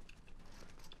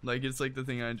 Like, it's like the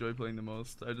thing I enjoy playing the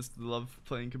most. I just love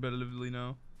playing competitively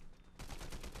now.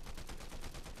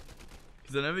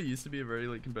 Because I never used to be a very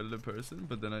like competitive person,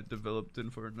 but then I developed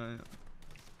in Fortnite.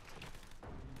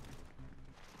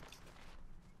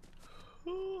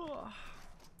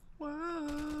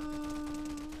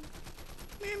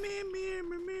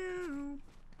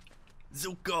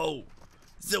 Zuko!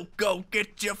 Zuko,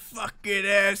 get your fucking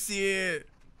ass here!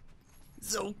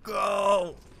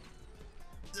 Zuko!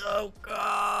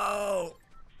 Zuko!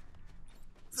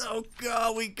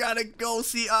 Zuko, we gotta go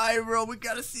see Iroh! We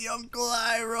gotta see Uncle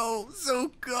Iroh!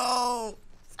 Zuko!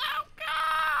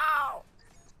 Zuko!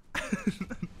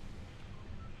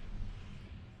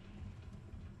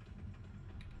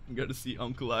 We gotta see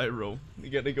Uncle Iroh. We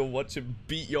gotta go watch him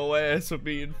beat your ass for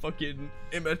being fucking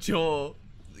immature.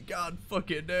 God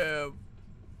fucking damn.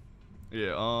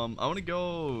 Yeah, I wanna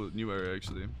go new area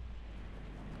actually.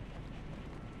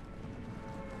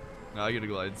 Now I gotta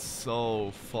glide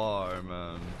so far,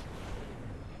 man.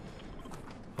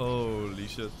 Holy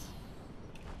shit.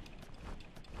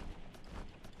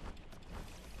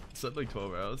 slept like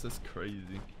 12 hours. That's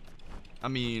crazy. I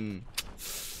mean,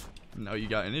 now you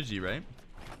got energy, right?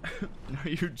 Now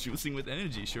you're juicing with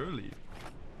energy, surely.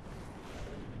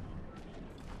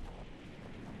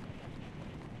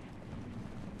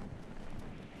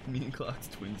 Me and Clock's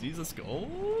twinsies. Let's go.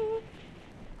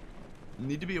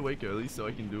 Need to be awake early so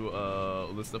I can do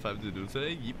all the stuff I have to do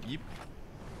today. Yeep, yeep.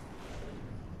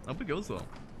 Hope it goes well.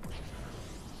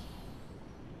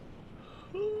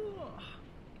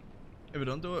 If I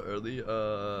don't do it early,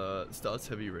 starts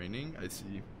heavy raining. I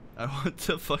see. I want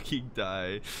to fucking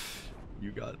die.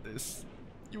 You got this.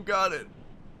 You got it.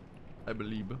 I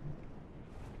believe.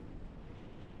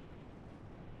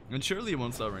 And surely it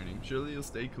won't start raining. Surely it'll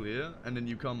stay clear, and then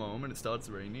you come home and it starts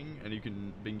raining, and you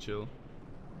can bing chill.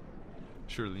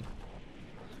 Surely.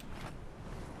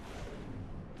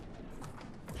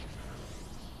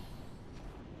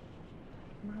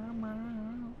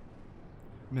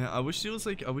 Man, I wish it was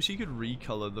like, I wish you could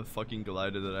recolor the fucking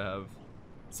glider that I have,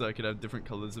 so I could have different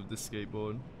colors of this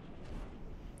skateboard.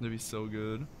 That'd be so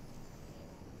good.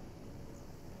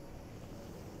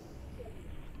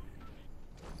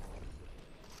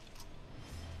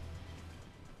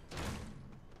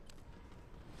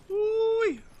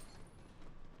 Ooh,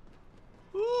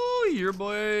 ooh, your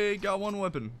boy got one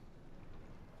weapon.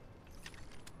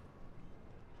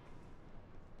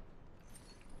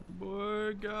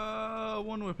 Boy got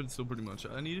one weapon still pretty much.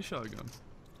 I need a shotgun.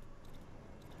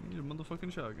 I need a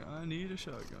motherfucking shotgun. I need a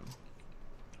shotgun.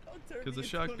 Cause a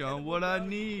shotgun what I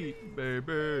need,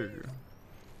 baby.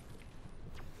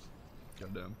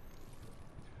 Goddamn.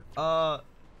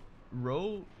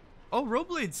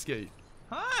 Rollerblade skate.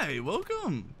 Hi,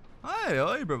 welcome. Hi, how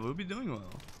are you, bro? We'll be doing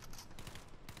well.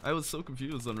 I was so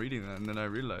confused on reading that, and then I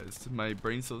realized my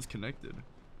brain cells connected.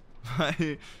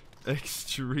 My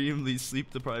extremely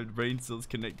sleep deprived brain cells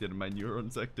connected and my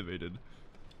neurons activated.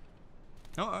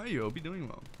 How are you? Hope you're doing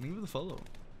well. Thank you for the follow.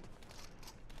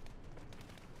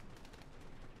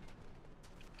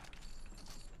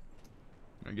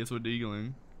 I guess we're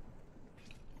deagling.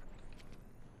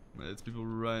 There's people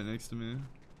right next to me.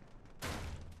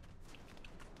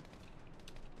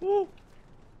 Woo!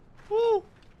 Woo!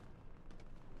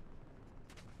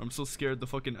 I'm so scared the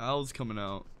fucking owl's coming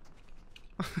out.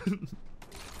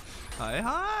 Hi,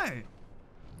 hi!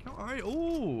 How are you?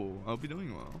 Oh, I hope you're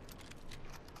doing well.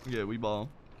 Yeah, we ball.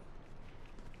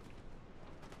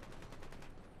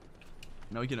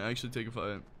 Now we can actually take a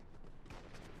fight.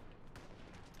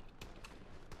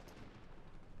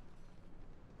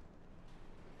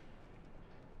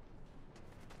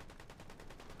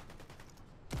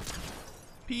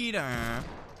 Peter!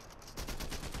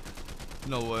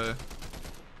 No way.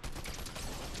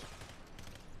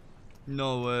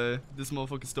 No way. This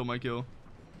motherfucker stole my kill.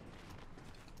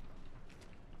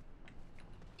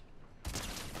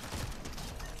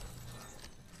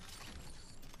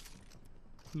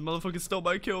 Motherfucker stole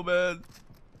my kill, man.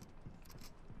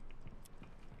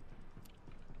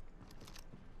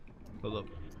 Hold up.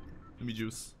 Let me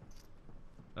juice.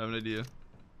 I have an idea.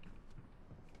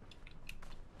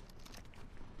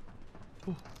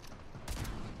 Ooh.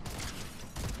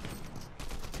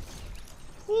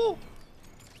 Ooh.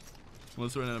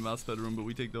 Let's run out of mouse pad room, but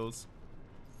we take those.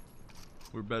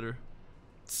 We're better.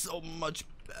 So much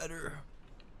better.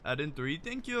 Add in 3.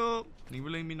 Thank you. Thank you for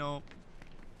letting me know.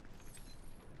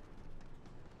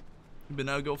 But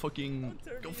now go fucking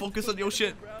go focus on your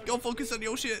shit. Go focus on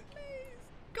your shit.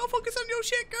 Go focus on your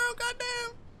shit, girl.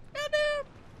 Goddamn. Goddamn.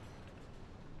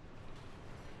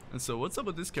 And so what's up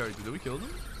with this character? Did we kill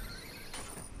them?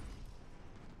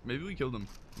 Maybe we killed him.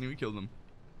 Maybe we killed him.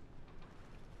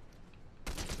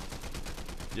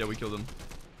 Yeah, we killed him.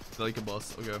 They're like a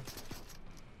boss. Okay. What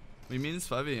do you mean it's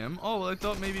 5 AM? Oh, well, I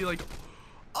thought maybe like...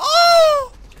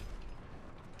 Oh!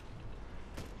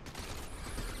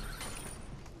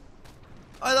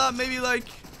 I thought maybe like...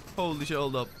 Holy shit,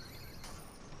 hold up.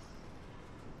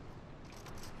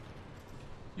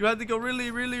 You had to go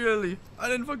really, really early. I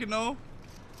didn't fucking know.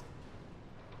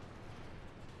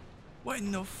 What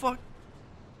in the fuck?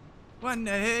 What in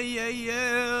the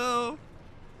hell?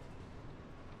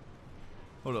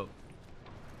 Hold up.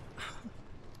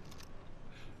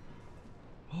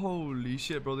 Holy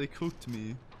shit, bro, they cooked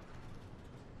me.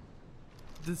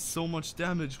 Did so much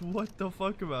damage. What the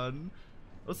fuck, man?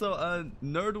 Also,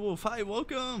 Nerd Wolf, hi,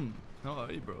 welcome. How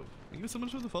are you, bro? Thank you so much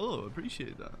for the follow.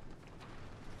 Appreciate that.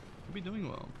 You'll be doing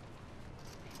well.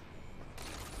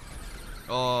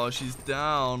 Oh, she's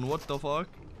down. What the fuck?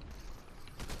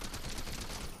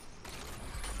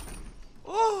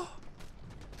 Oh!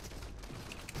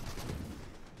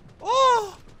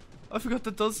 Oh! I forgot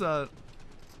that does that.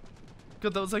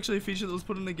 God, that was actually a feature that was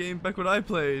put in the game back when I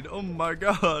played. Oh my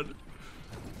god.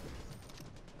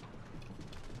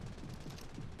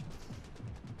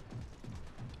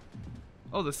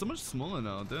 Oh, they're so much smaller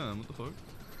now. Damn, what the fuck?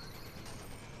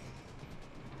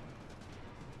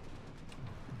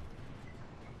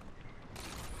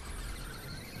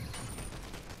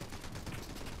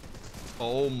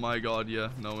 Oh my god, yeah.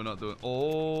 No, we're not doing.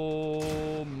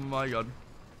 Oh my god.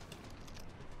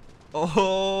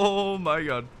 Oh my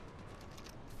god.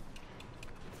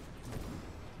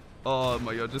 Oh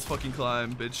my god, just fucking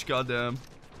climb, bitch. Goddamn.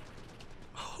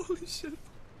 Holy shit.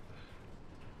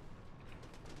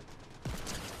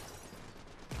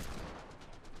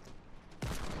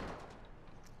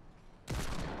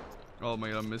 Oh my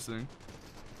god, I'm missing.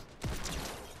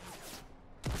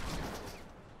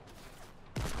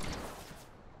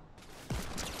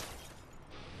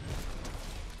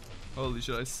 Holy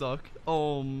shit, I suck.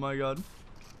 Oh my god.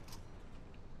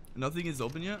 Nothing is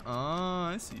open yet? Ah,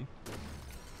 I see.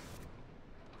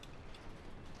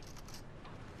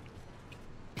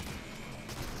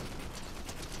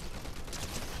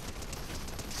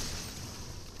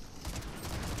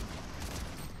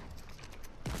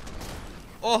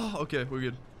 Oh, okay, we're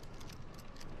good.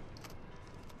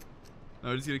 No,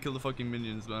 we're just gonna kill the fucking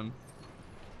minions, man.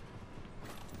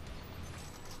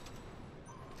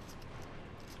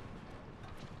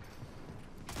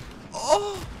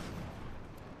 Oh!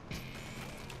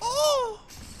 Oh!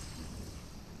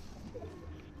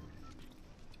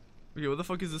 Okay, what the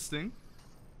fuck is this thing?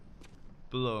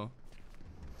 Below.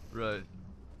 Right.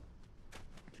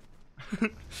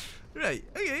 Right,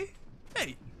 okay.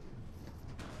 Hey.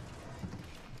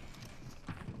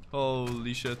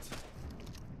 Holy shit.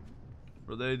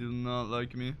 Bro, they do not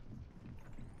like me.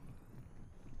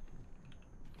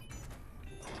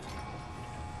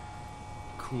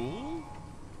 Cool?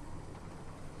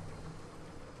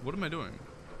 What am I doing?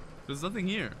 There's nothing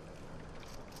here.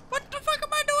 What the fuck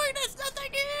am I doing? There's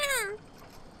nothing here!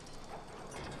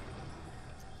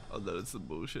 Oh, that is some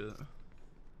bullshit.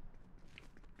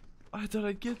 I thought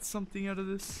I'd get something out of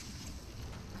this.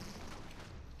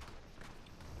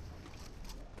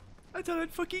 I thought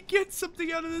I'd fucking get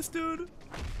something out of this, dude.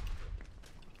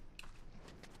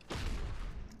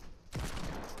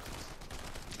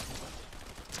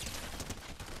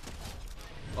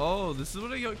 Oh, this is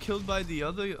what I got killed by the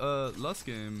other last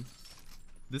game.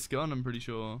 This gun, I'm pretty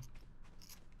sure.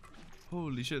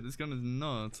 Holy shit, this gun is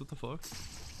nuts. What the fuck?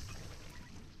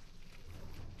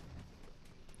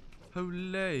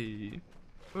 Holy.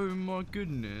 Oh my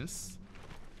goodness.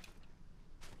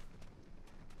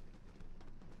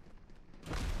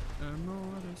 I'm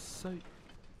out of sight.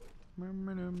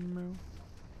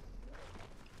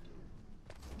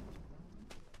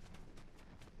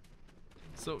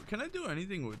 So, can I do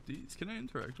anything with these? Can I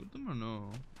interact with them or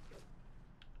no?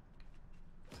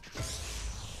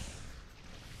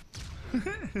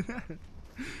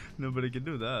 Nobody can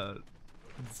do that.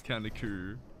 It's kind of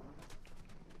cool.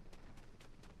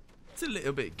 It's a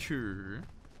little bit cool.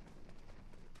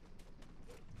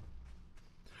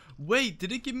 Wait,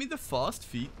 did it give me the fast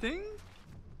feet thing?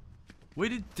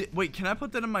 Wait, wait, can I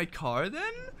put that in my car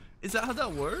then? Is that how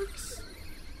that works?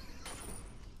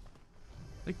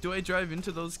 Like, do I drive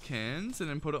into those cans and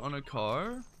then put it on a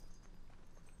car?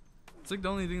 It's like the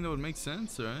only thing that would make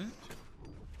sense, right?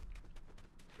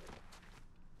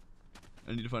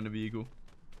 I need to find a vehicle.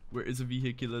 Where is a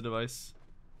vehicular device?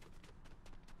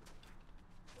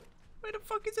 Where the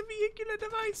fuck is a vehicular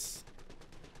device?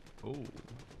 Oh.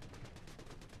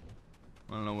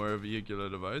 I don't know where a vehicular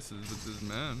device is with this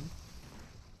man.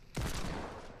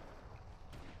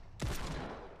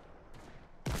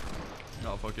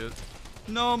 Oh, fuck it.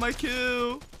 No, my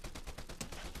kill!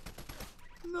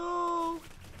 No!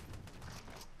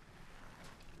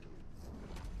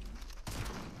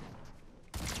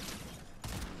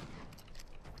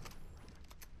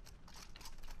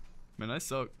 Man, I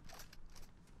suck.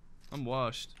 I'm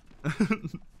washed.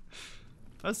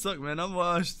 I suck, man. I'm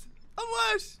washed. I'm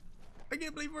washed! I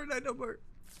can't believe Fortnite no more.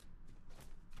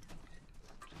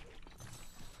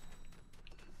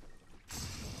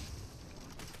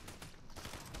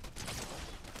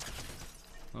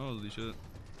 Holy shit.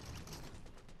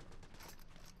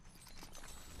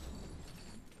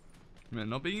 Man,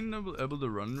 not being able to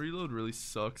run reload really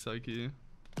sucks, Ike.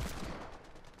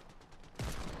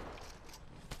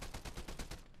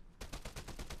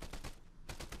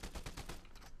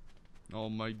 Oh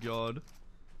my god.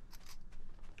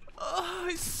 Oh,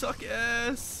 I suck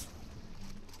ass.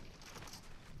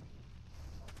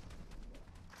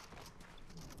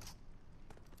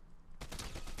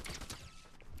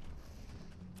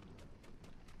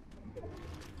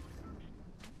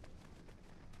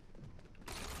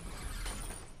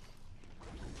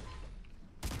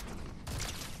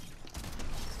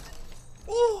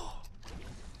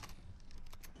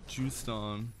 juiced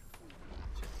on.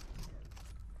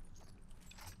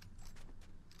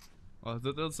 Oh, I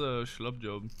thought that was a schlub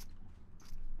job.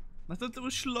 I thought that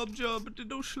was schlub job, but there's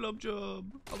no schlub job.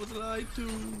 I was lied to.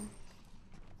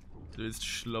 There's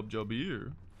schlub job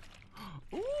here.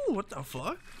 Ooh, what the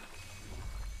fuck?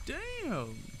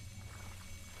 Damn.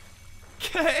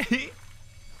 K.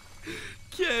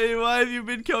 K, why have you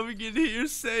been coming in here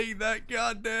saying that?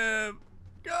 Goddamn.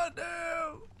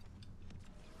 Goddamn.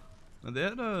 And they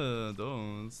had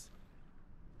those.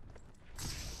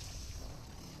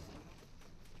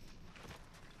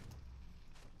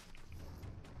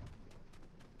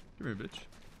 Come here, bitch.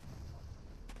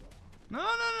 No, no,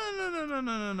 no, no, no, no,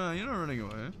 no, no, no. You're not running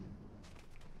away.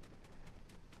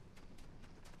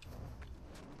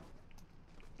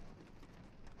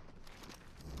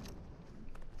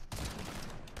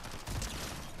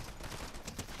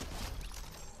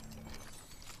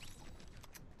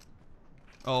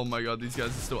 Oh my god, these guys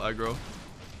are still aggro.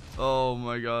 Oh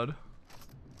my god.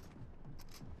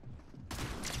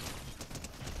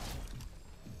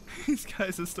 These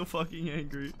guys are still fucking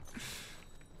angry.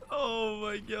 Oh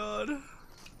my god.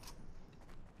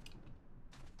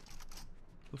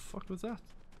 The fuck was that?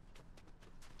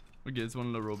 Okay, it's one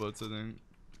of the robots, I think.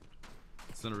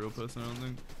 It's not a real person, I don't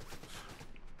think.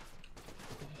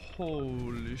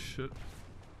 Holy shit.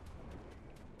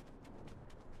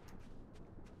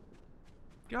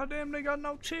 Goddamn, they got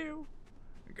no chill.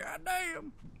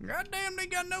 Goddamn. Goddamn, they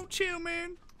got no chill,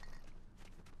 man.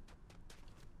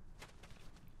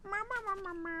 How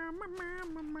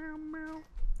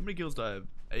many kills do I have?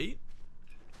 8?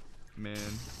 Man.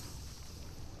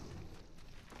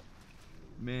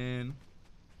 Man.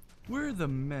 Where are the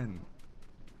men?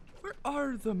 Where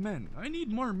are the men? I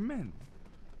need more men.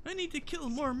 I need to kill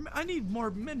more men. I need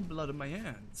more men blood in my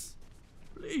hands.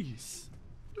 Please.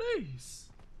 Please.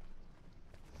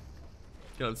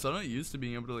 God, I'm so not used to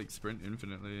being able to like sprint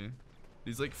infinitely.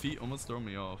 These like feet almost throw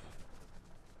me off.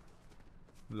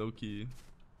 Low key.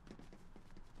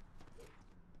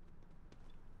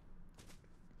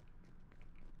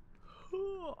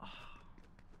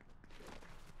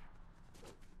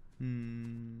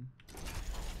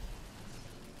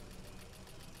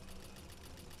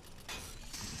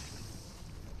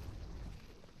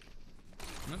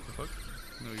 What the fuck?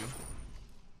 There we go.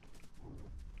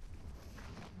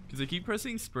 Because I keep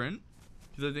pressing sprint.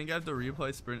 Because I think I have to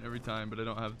reapply sprint every time, but I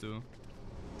don't have to.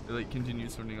 It like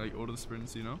continues sprinting, like auto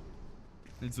sprints, you know?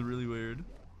 It's really weird.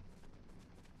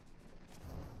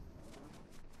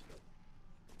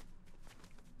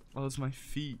 Oh, it's my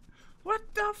feet. What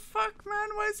the fuck, man?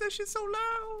 Why is that shit so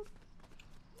loud?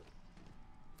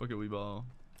 Fuck it, we ball.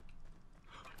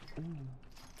 Ooh.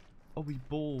 Oh, we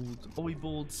bowled. Oh, we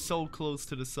bowled so close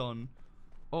to the sun.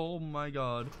 Oh my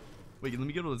god. Wait, let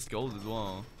me get all this gold as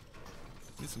well.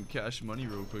 Need some cash money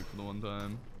real quick for the one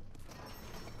time.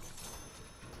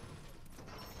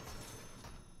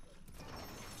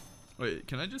 Wait,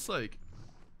 can I just like...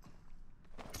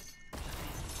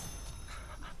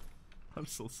 I'm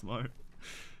so smart.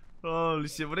 Holy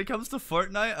shit, when it comes to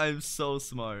Fortnite, I am so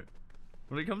smart.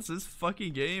 When it comes to this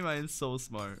fucking game, I am so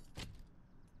smart.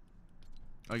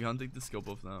 I can't take the scope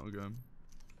off now, okay.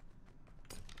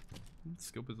 The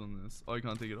scope is on this. Oh, I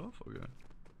can't take it off? Okay.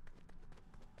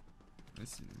 I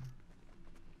see.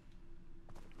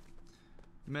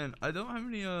 Man, I don't have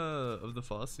any of the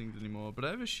fast things anymore, but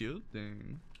I have a shield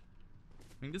thing.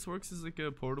 I think this works as like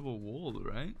a portable wall,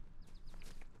 right?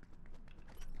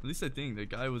 At least I think the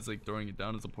guy was like throwing it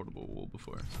down as a portable wall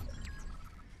before.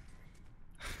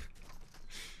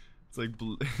 It's like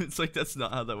it's like that's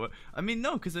not how that works. I mean,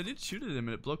 no, because I did shoot at him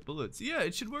and it blocked bullets. Yeah,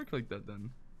 it should work like that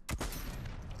then.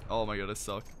 Oh my god, I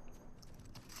suck.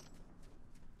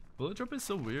 Bullet drop is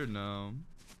so weird now.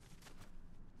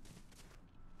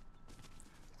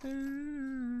 Okay,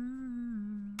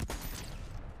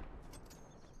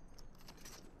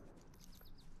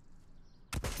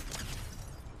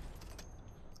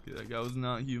 that guy was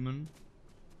not human.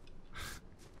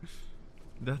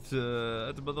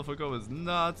 that motherfucker was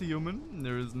not human.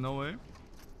 There is no way.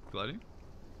 Gliding.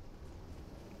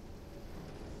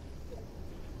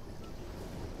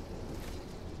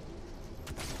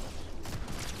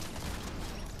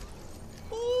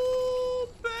 Oh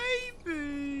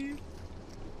baby.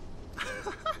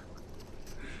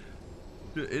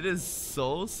 Dude, it is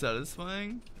so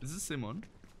satisfying. Is this the same one?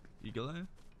 Eagle Eye?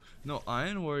 No,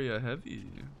 Iron Warrior Heavy.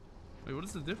 Wait, what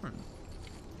is the difference?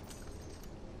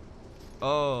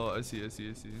 Oh, I see, I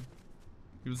see, I see.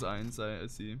 He was Iron Sight, I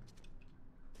see.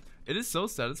 It is so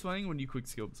satisfying when you quick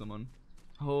scope someone.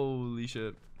 Holy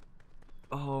shit.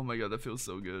 Oh my god, that feels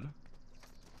so good.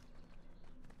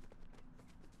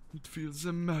 It feels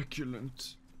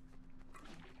immaculate.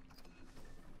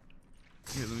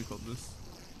 Okay, let me pop this.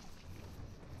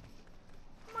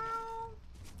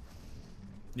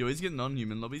 You always get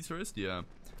non-human lobbies first? Yeah.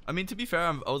 I mean, to be fair,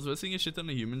 I was versing a shit ton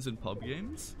of humans in pub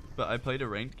games, but I played a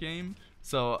ranked game,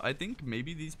 so I think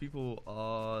maybe these people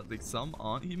are, like, some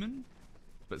aren't human,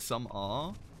 but some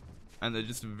are, and they're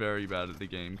just very bad at the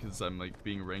game because I'm, like,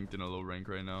 being ranked in a low rank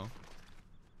right now.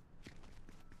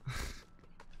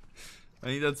 I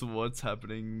think that's what's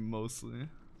happening mostly.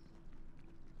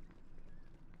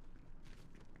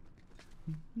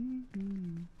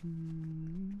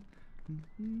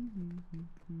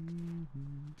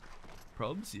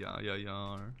 Probs? Yeah,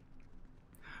 yar.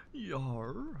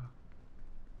 Yar.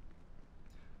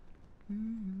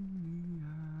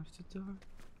 After dark.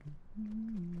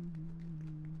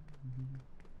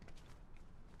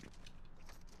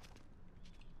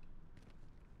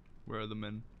 Where are the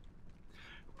men?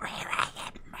 Where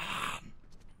are the men?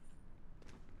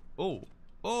 Oh.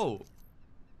 Oh.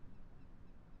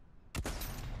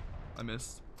 I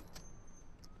missed.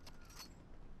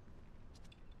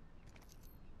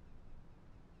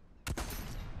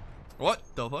 What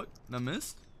the fuck? I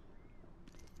missed?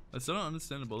 I still don't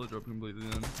understand the bullet drop completely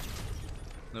then.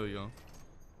 There we go.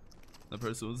 That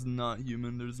person was not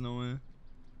human, there's no way.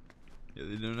 Yeah,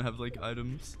 they didn't have like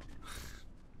items.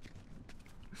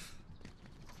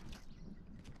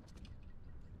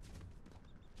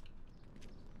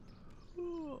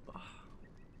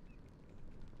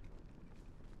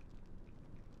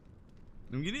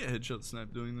 I'm getting a headshot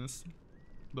snipe doing this,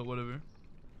 but whatever.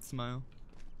 Smile.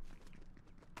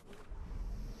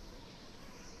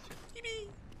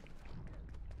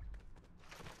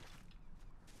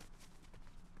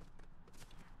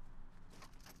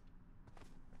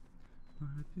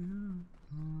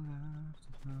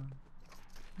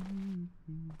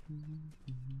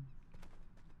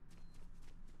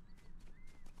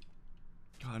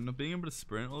 God, not being able to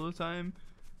sprint all the time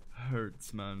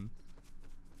hurts, man.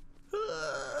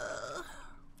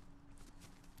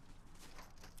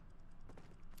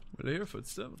 Did I hear a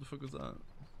footstep? What the fuck was that?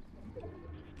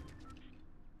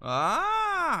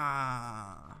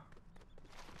 Ah!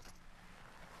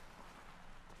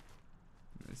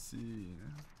 I see.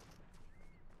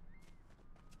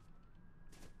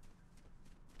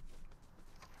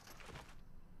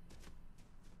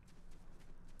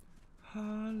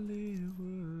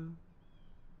 Hollywood.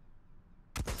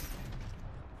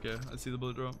 Okay, I see the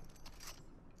bullet drop.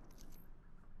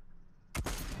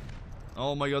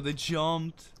 Oh my god, they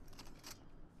jumped.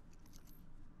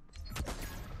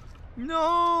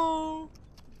 No!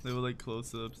 They were like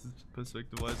close-ups,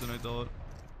 perspective-wise than I thought.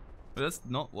 But that's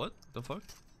not what? The fuck?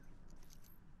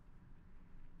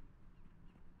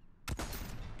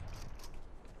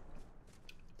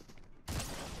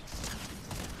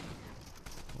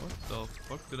 What the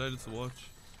fuck did I just watch?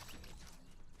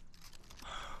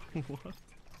 What?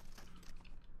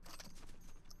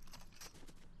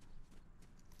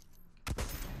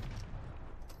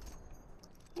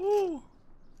 Ooh!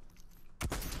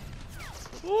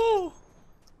 Ooh!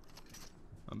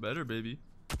 I'm better, baby.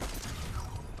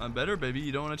 I'm better, baby.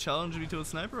 You don't want to challenge me to a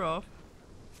sniper off.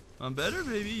 I'm better,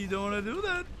 baby. You don't want to do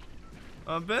that.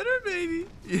 I'm better, baby.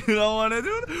 You don't want to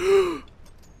do that.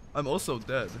 I'm also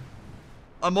dead.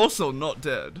 I'm also not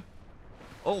dead.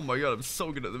 Oh my god, I'm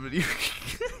so good at the video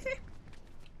game.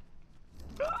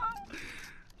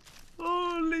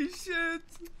 Holy shit.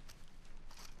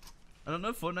 I don't know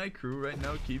if Fortnite crew right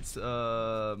now keeps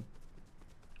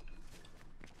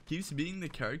being the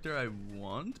character I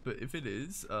want, but if it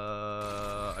is,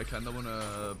 I kind of want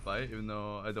to buy it even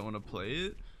though I don't want to play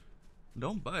it.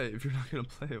 Don't buy it if you're not going to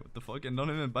play it, what the fuck, and don't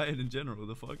even buy it in general, what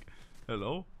the fuck.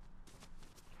 Hello?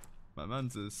 My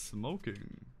man's is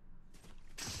smoking.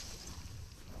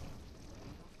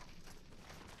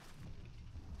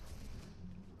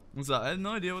 What's that? I had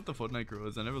no idea what the Fortnite crew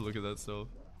is, I never look at that stuff.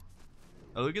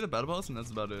 I look at the battle pass and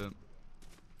that's about it.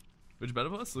 Which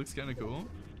battle pass looks kind of cool.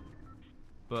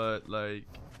 But like,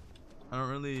 I don't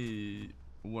really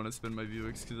want to spend my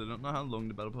VX because I don't know how long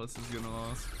the battle pass is going to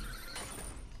last.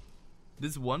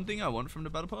 There's one thing I want from the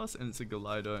battle pass and it's a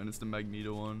glider and it's the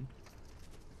Magneto one.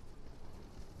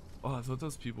 Oh, I thought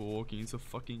those people walking. It's a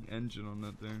fucking engine on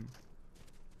that thing.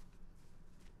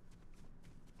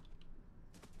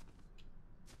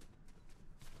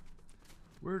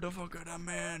 Where the fuck are the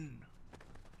men?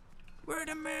 Where are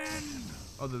the men?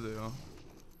 Oh, there they are.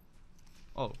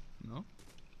 Oh, no?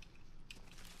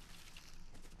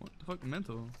 What the fuck,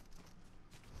 mental?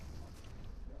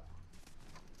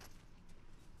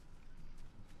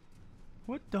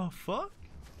 What the fuck?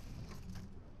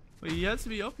 Wait, he has to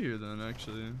be up here then,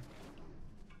 actually.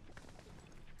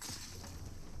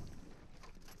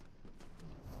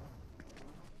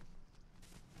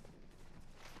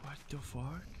 The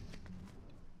fuck?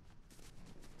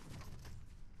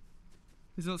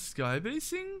 He's not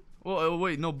skybasing? Oh,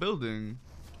 wait, no, building.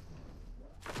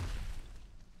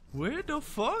 Where the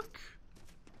fuck?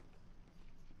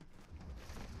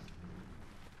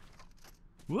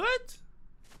 What?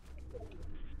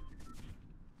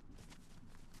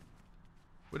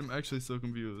 Wait, I'm actually so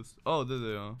confused. Oh, there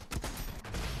they are.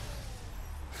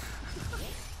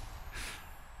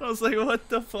 I was like, what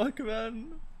the fuck,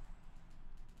 man?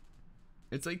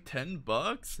 It's like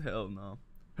 $10? Hell no.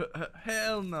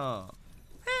 Hell no.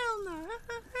 Hell no.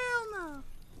 Hell no.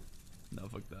 No,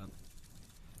 fuck that.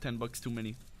 $10 too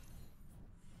many.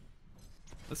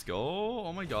 Let's go.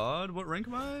 Oh my god. What rank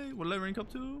am I? What did I rank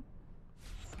up to?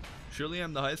 Surely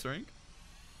I'm the highest rank.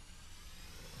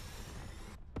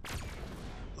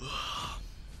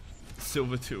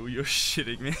 Silver 2, you're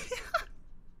shitting me.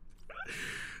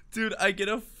 Dude, I get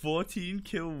a 14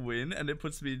 kill win and it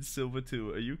puts me in silver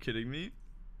 2. Are you kidding me?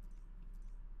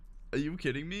 Are you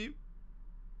kidding me?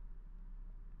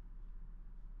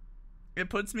 It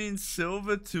puts me in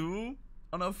silver 2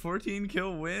 on a 14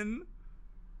 kill win?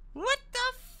 What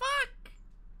the fuck?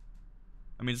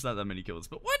 I mean, it's not that many kills,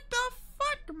 but what the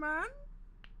fuck, man?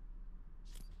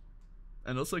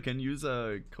 And also, I can use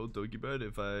a code DogiBird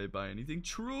if I buy anything.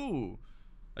 True.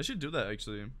 I should do that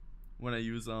actually. When I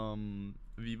use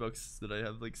V-Bucks that I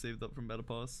have like saved up from Battle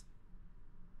Pass.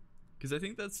 Because I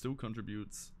think that still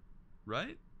contributes,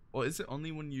 right? Or is it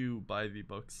only when you buy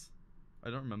V-Bucks? I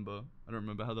don't remember. I don't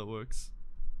remember how that works.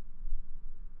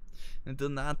 I do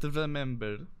not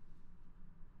remember.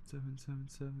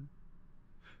 777.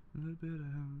 A little bit of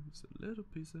heaven, just a little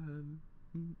piece of heaven.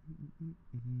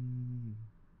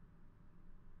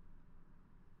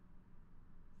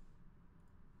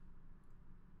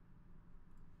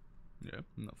 Yeah,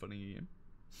 not funny game.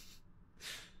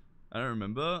 I don't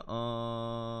remember.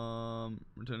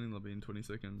 Returning lobby in 20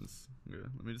 seconds. Yeah,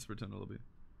 let me just return the lobby.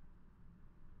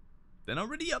 Then I'll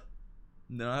ready up.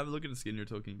 Then I'll have a look at the skin you're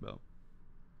talking about.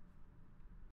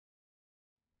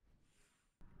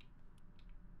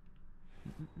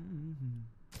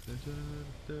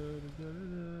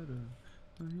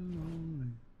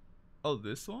 Oh,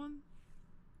 this one?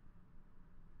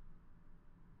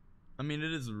 I mean,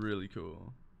 it is really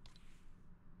cool.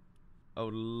 I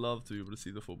would love to be able to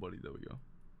see the full body. There we go.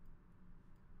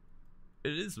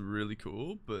 It is really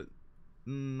cool, but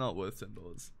not worth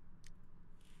 $10.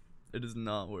 It is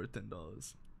not worth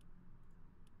 $10.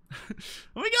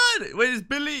 Oh my god! Wait, it's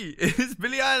Billy! It's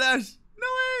Billie Eilish! No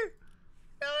way!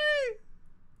 No way!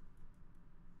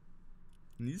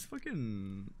 And these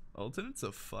fucking alternates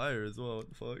are fire as well. What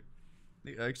the fuck?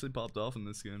 They actually popped off in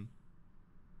this skin.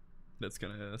 That's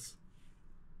kind of ass.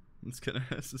 That's kind of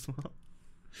ass as well.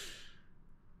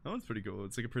 That one's pretty cool.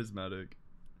 It's like a prismatic.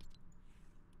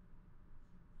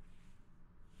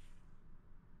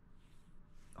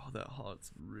 Oh, that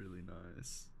heart's really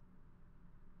nice.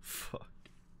 Fuck.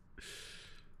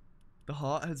 The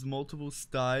heart has multiple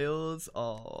styles.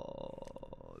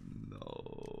 Oh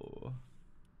no.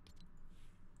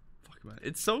 Fuck, man.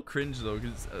 It's so cringe though,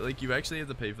 because like you actually have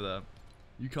to pay for that.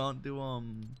 You can't do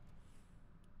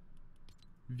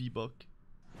V-Buck.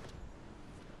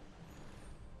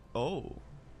 Oh.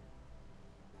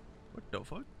 What the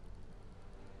fuck?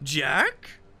 Jack?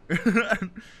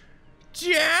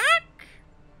 Jack?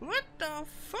 What the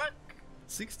fuck?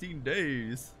 16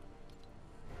 days.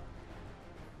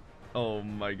 Oh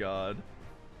my god.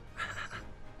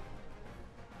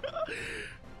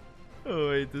 Oh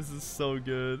wait, this is so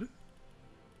good.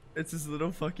 It's this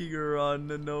little fucking run,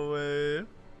 no way.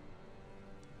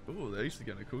 Oh, they actually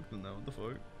kinda cooked them now, what the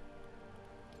fuck?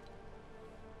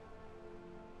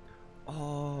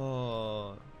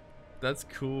 Oh, that's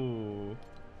cool.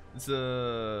 It's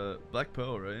a Black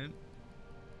Pearl, right?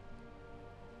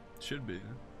 Should be.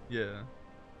 Yeah.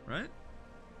 Right?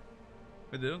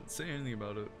 But they don't say anything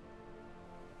about it.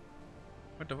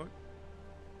 What the fuck?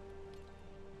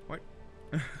 What?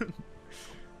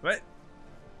 What?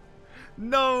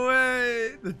 No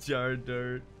way! The jar of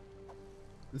dirt.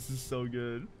 This is so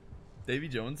good. Davy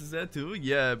Jones is that too?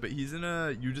 Yeah, but he's in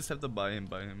a... You just have to buy him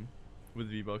with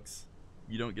V-Bucks.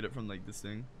 You don't get it from like this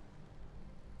thing.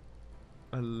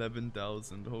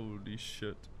 11,000. Holy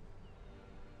shit.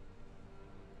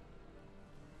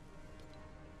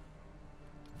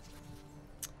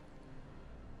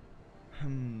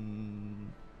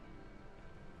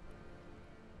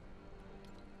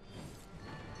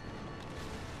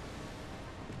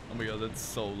 Oh my god, that's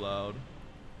so loud.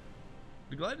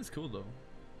 The glide is cool though.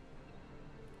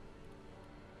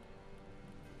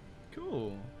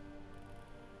 Cool.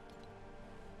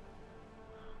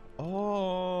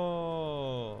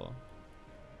 Oh.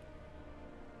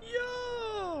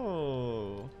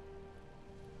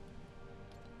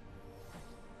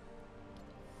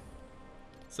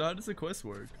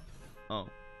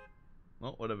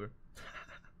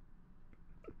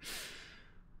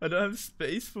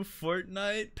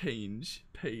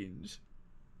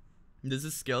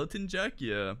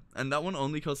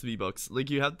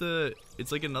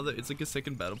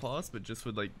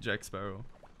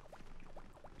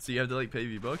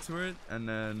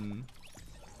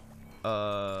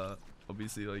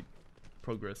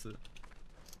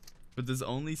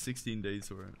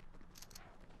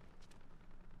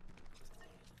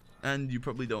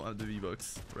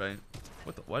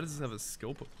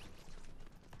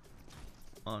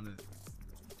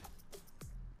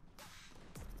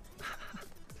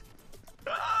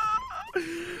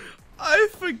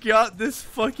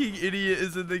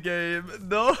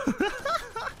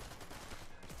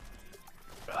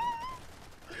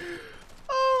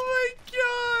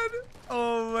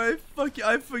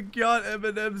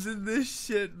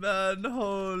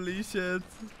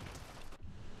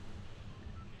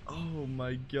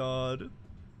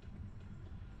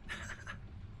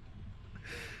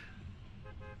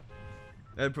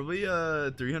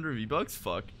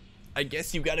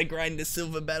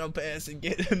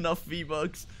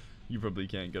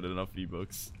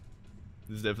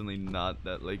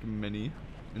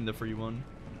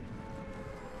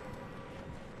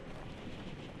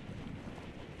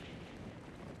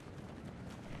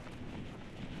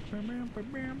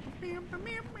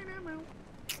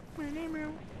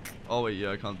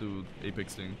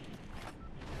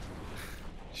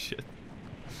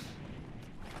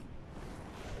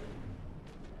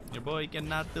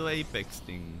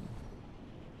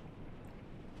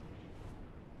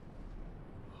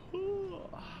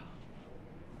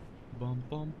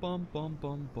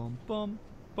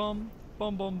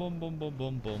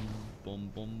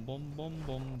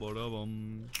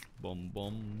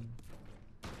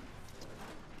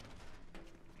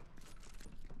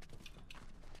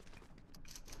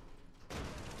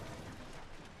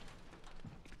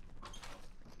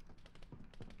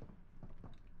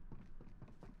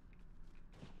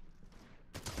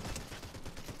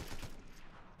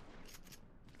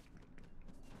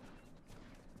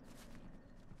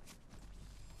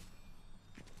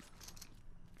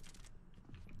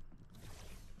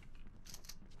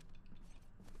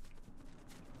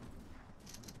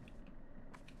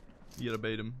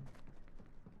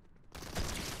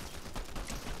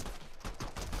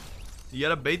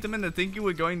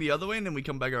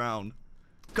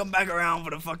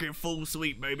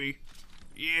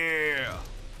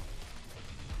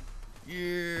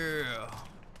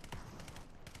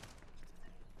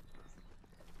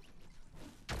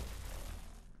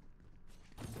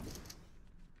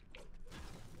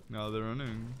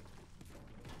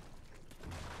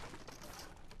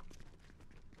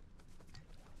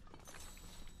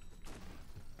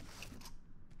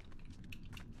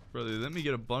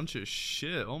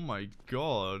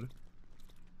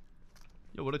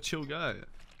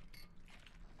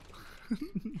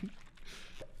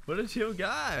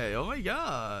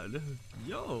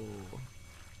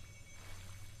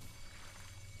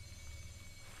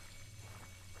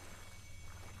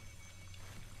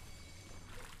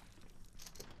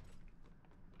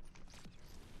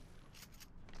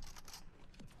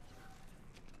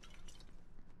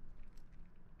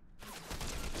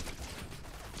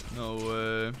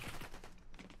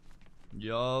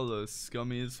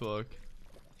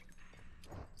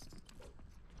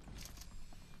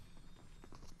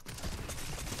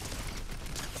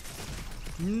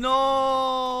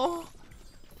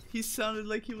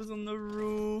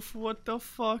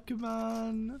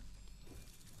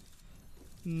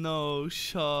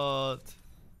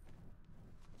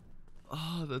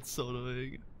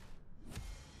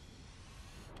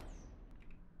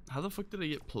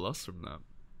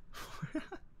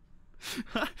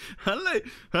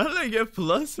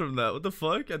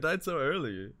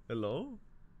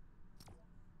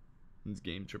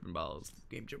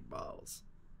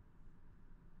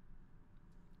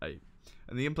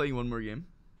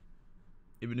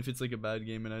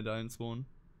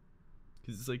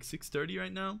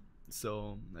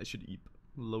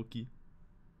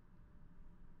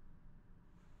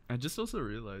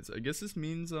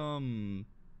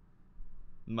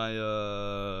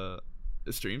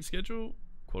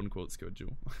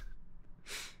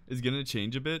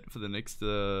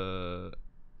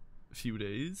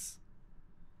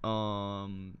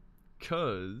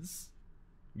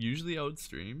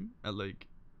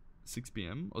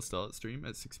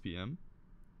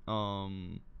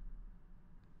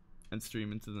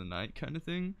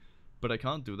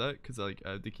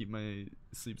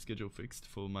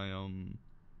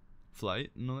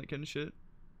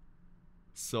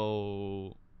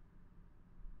 So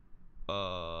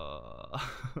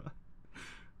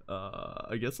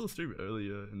I guess I'll stream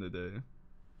earlier in the day,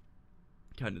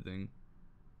 kind of thing.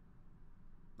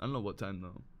 I don't know what time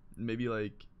though. Maybe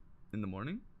like in the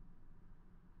morning.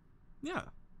 Yeah,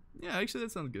 actually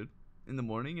that sounds good. In the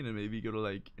morning, and then maybe go to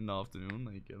like in the afternoon,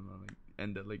 like I don't know, like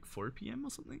end at like 4 p.m.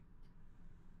 or something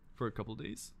for a couple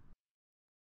days.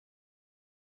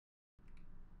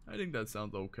 I think that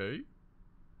sounds okay.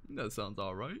 That sounds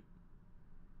alright.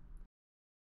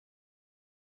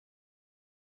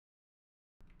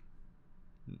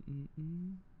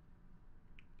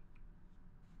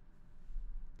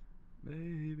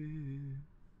 Baby,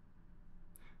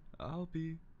 I'll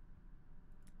be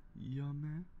your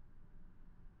man.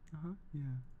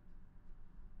 Yeah.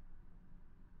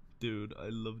 Dude, I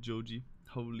love Joji.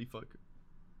 Holy fuck.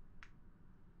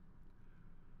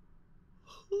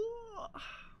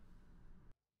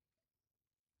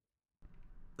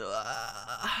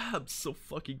 I'm so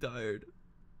fucking tired.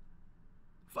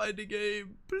 Find a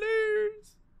game,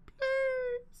 please.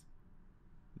 Please.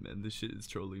 Man, this shit is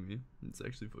trolling me. It's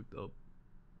actually fucked up.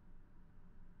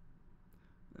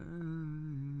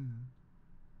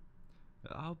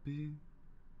 I'll be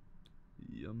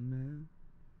your man.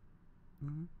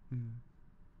 Yeah.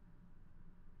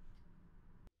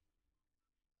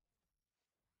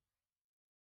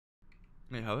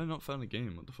 Hey, how have I not found a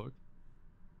game? What the fuck?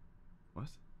 What?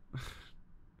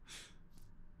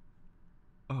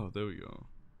 Oh, there we go.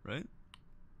 Right?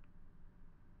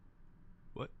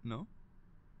 What? No?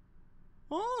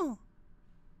 Oh!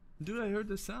 Dude, I heard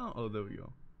the sound. Oh, there we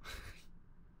go.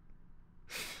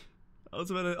 I was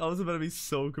about to be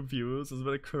so confused. I was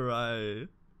about to cry.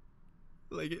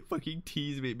 Like, it fucking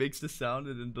teased me. It makes the sound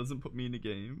and then doesn't put me in the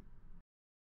game.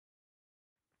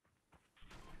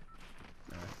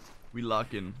 Alright. We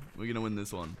lock in. We're gonna win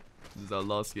this one. This is our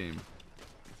last game.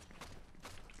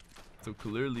 So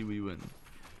clearly we win.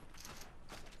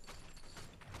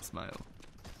 Smile.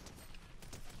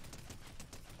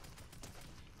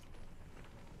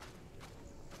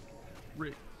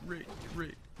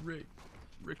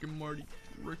 Rick and Morty.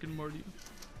 Rick and Morty.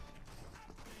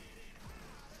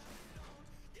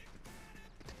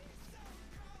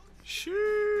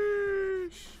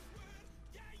 Sheesh.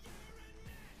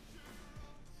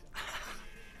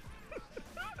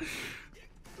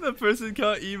 That person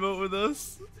can't emote with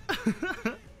us.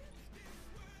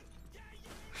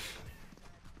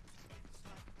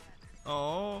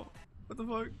 Oh, what the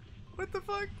fuck? What the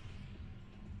fuck?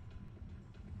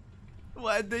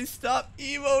 Why'd they stop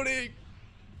emoting?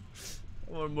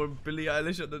 I want more Billie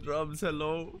Eilish on the drums.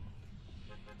 Hello.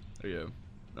 Okay.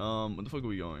 What the fuck are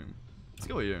we going? Let's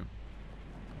go here.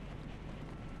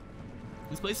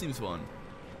 This place seems fun.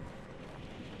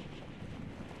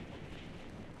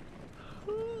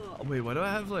 Wait, why do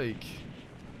I have like...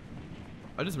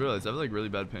 I just realized I have like really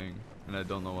bad ping, and I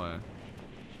don't know why.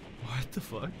 What the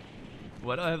fuck?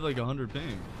 Why do I have like 100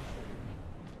 ping?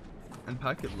 And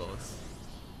packet loss.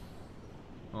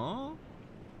 Oh?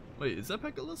 Wait, is that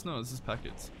packet loss? No, this is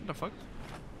packets. What the fuck?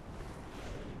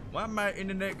 Why my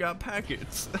internet got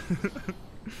packets?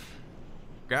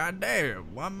 God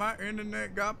damn, why my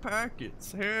internet got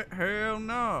packets? Hell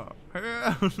no.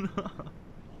 Hell no.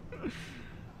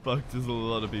 Fuck, there's a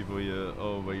lot of people here.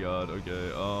 Oh my god,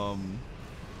 okay.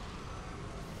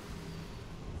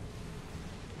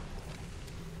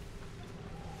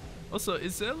 Also,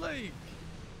 is there like...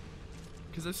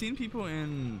 Because I've seen people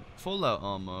in Fallout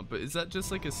armor, but is that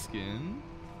just like a skin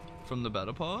from the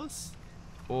battle pass?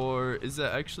 Or is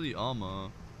that actually armor?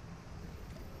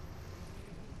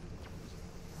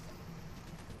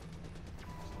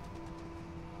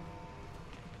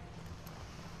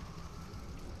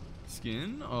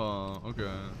 Skin? Oh, okay.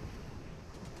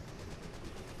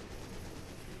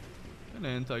 Kinda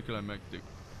anticlimactic.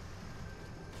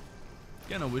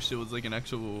 Kinda wish there was like an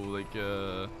actual like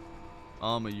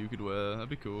armor you could wear. That'd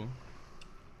be cool.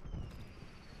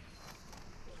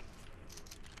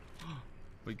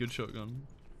 Wait, good shotgun.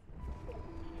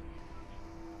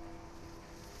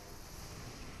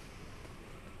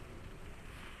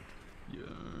 You're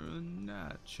a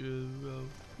natural.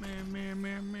 Meow, meow,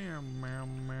 meow, meow, meow,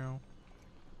 meow.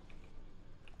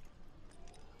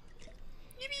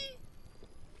 Yippee!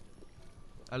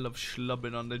 I love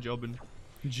schlubbing on the jobbing.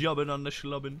 Jobbing on the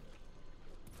schlubbing.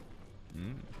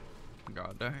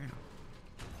 God damn.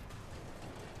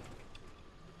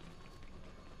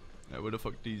 Yeah, where the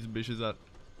fuck these bitches at?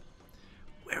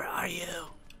 Where are you?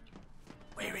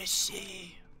 Where is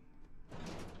she?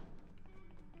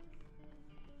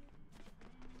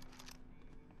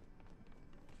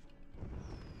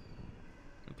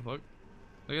 What the fuck?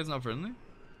 That guy's not friendly?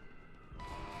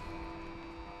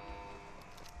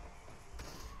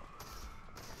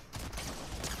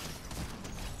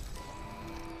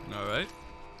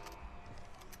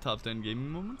 Top 10 gaming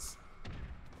moments?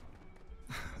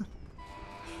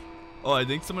 Oh, I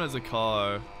think someone has a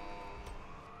car.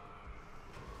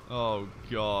 Oh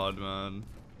god, man.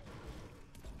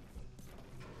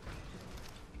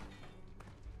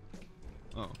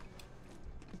 Oh.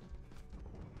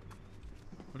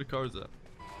 Where the car is at?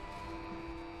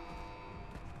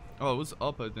 Oh, it was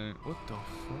up, I think. What the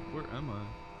fuck? Where am I?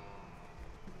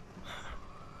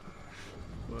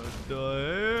 What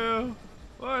the hell?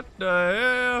 What the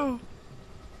hell?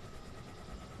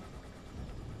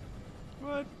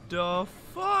 What the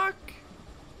fuck?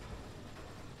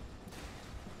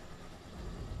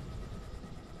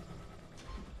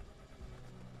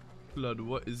 Blood,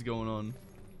 what is going on?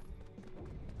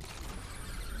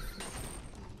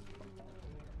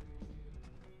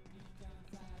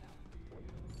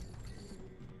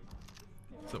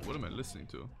 So what am I listening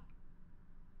to?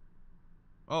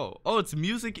 Oh, it's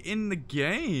music in the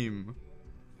game.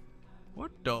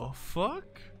 What the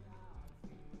fuck?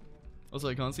 Also,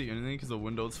 I can't see anything because the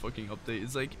Windows fucking update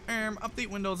is like, update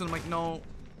Windows, and I'm like, no,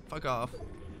 fuck off.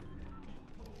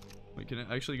 Wait, can it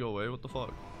actually go away? What the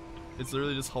fuck? It's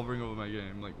literally just hovering over my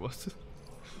game. Like, what?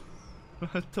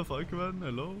 What the fuck, man?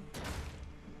 Hello?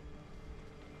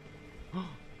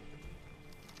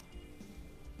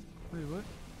 Wait, what?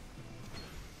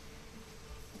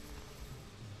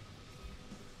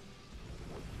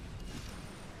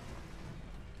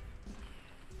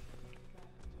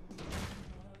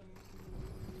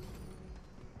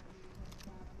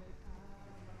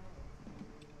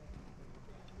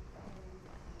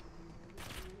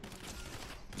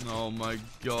 Oh my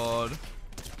god.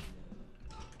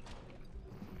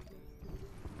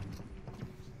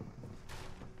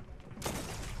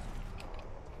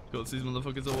 God, these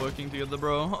motherfuckers are working together,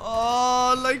 bro.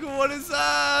 Oh, like, what is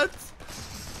that?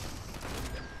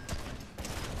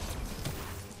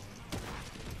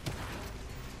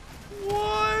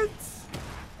 What?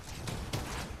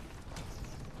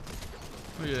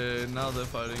 Okay, now they're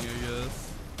fighting, I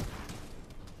guess.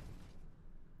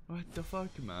 What the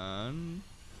fuck, man?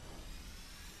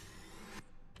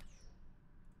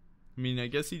 I mean, I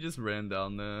guess he just ran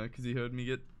down there because he heard me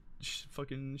get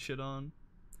fucking shit on.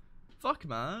 Fuck,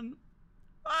 man.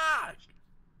 Fuck.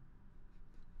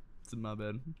 It's my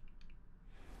bad.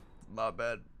 My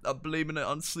bad. I'm blaming it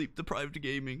on sleep deprived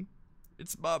gaming.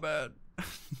 It's my bad.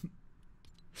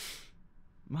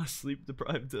 My sleep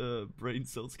deprived brain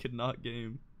cells cannot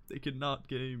game. They cannot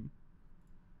game.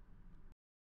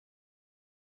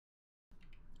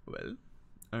 Well,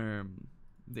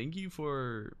 thank you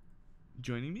for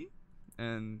joining me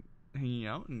and hanging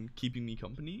out and keeping me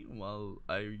company while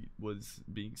I was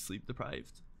being sleep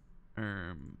deprived.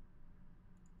 Trying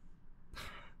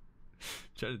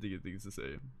to think of things to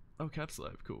say. Oh, Cap's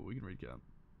live. Cool. We can read Cap.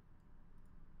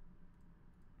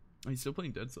 Oh, he's still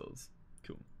playing Dead Cells.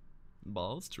 Cool.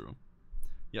 Balls? True.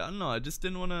 Yeah, I don't know. I just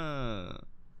didn't want to,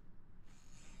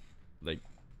 like,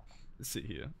 sit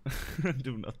here and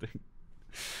do nothing.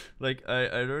 Like,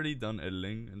 I'd already done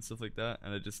editing and stuff like that,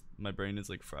 and my brain is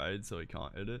like fried, so I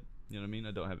can't edit. You know what I mean?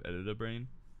 I don't have editor brain.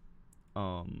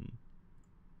 So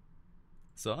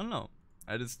I don't know.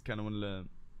 I just kind of wanted to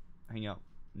hang out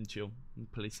and chill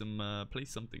and play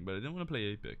something, but I didn't want to play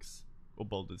Apex or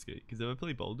Baldur's Gate, because if I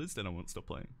play Baldur's, then I won't stop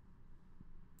playing.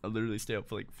 I'll literally stay up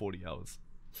for like 40 hours.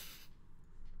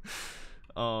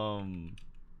 But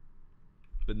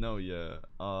no, yeah.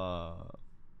 I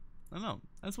don't know.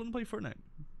 I just want to play Fortnite.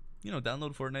 You know,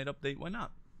 download Fortnite update. Why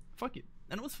not? Fuck it.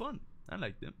 And it was fun. I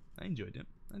liked it. I enjoyed it.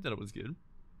 I thought it was good.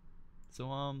 So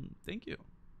thank you.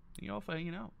 Thank you all for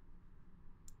hanging out.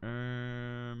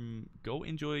 Go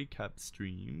enjoy Cap's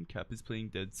stream. Cap is playing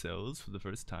Dead Cells for the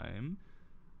first time.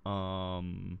 My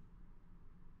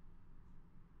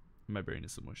brain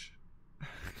is so mush.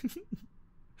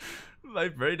 My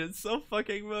brain is so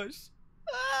fucking mush.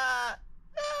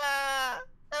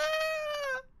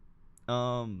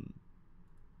 I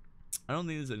don't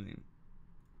think there's anything.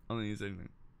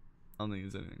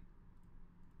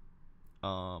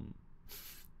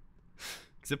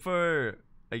 Except for,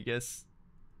 I guess,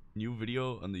 new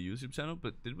video on the YouTube channel.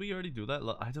 But did we already do that?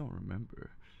 I don't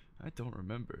remember.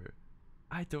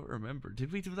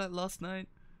 Did we do that last night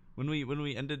when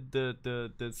we ended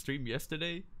the stream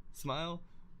yesterday? Smile.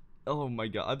 Oh my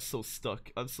god, I'm so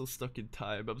stuck in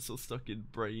time. I'm so stuck in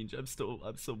brain. I'm so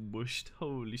mushed.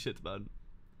 Holy shit, man.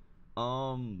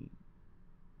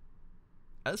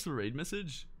 As for raid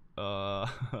message,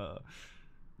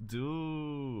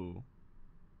 do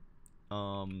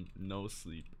no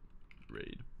sleep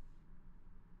raid.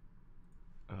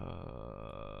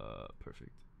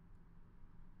 Perfect.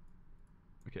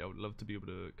 Okay, I would love to be able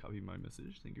to copy my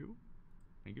message. Thank you.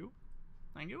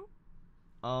 Thank you.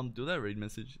 Do that raid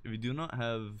message. If you do not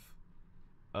have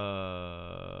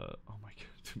oh my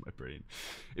god, to my brain.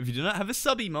 If you do not have a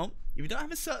sub emote, if you don't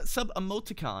have a sub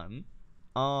emoticon,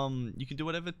 you can do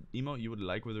whatever emote you would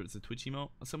like, whether it's a Twitch emote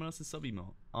or someone else's sub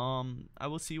emote. I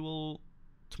will see you all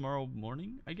tomorrow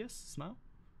morning, I guess. Smile.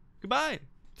 Goodbye.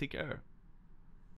 Take care.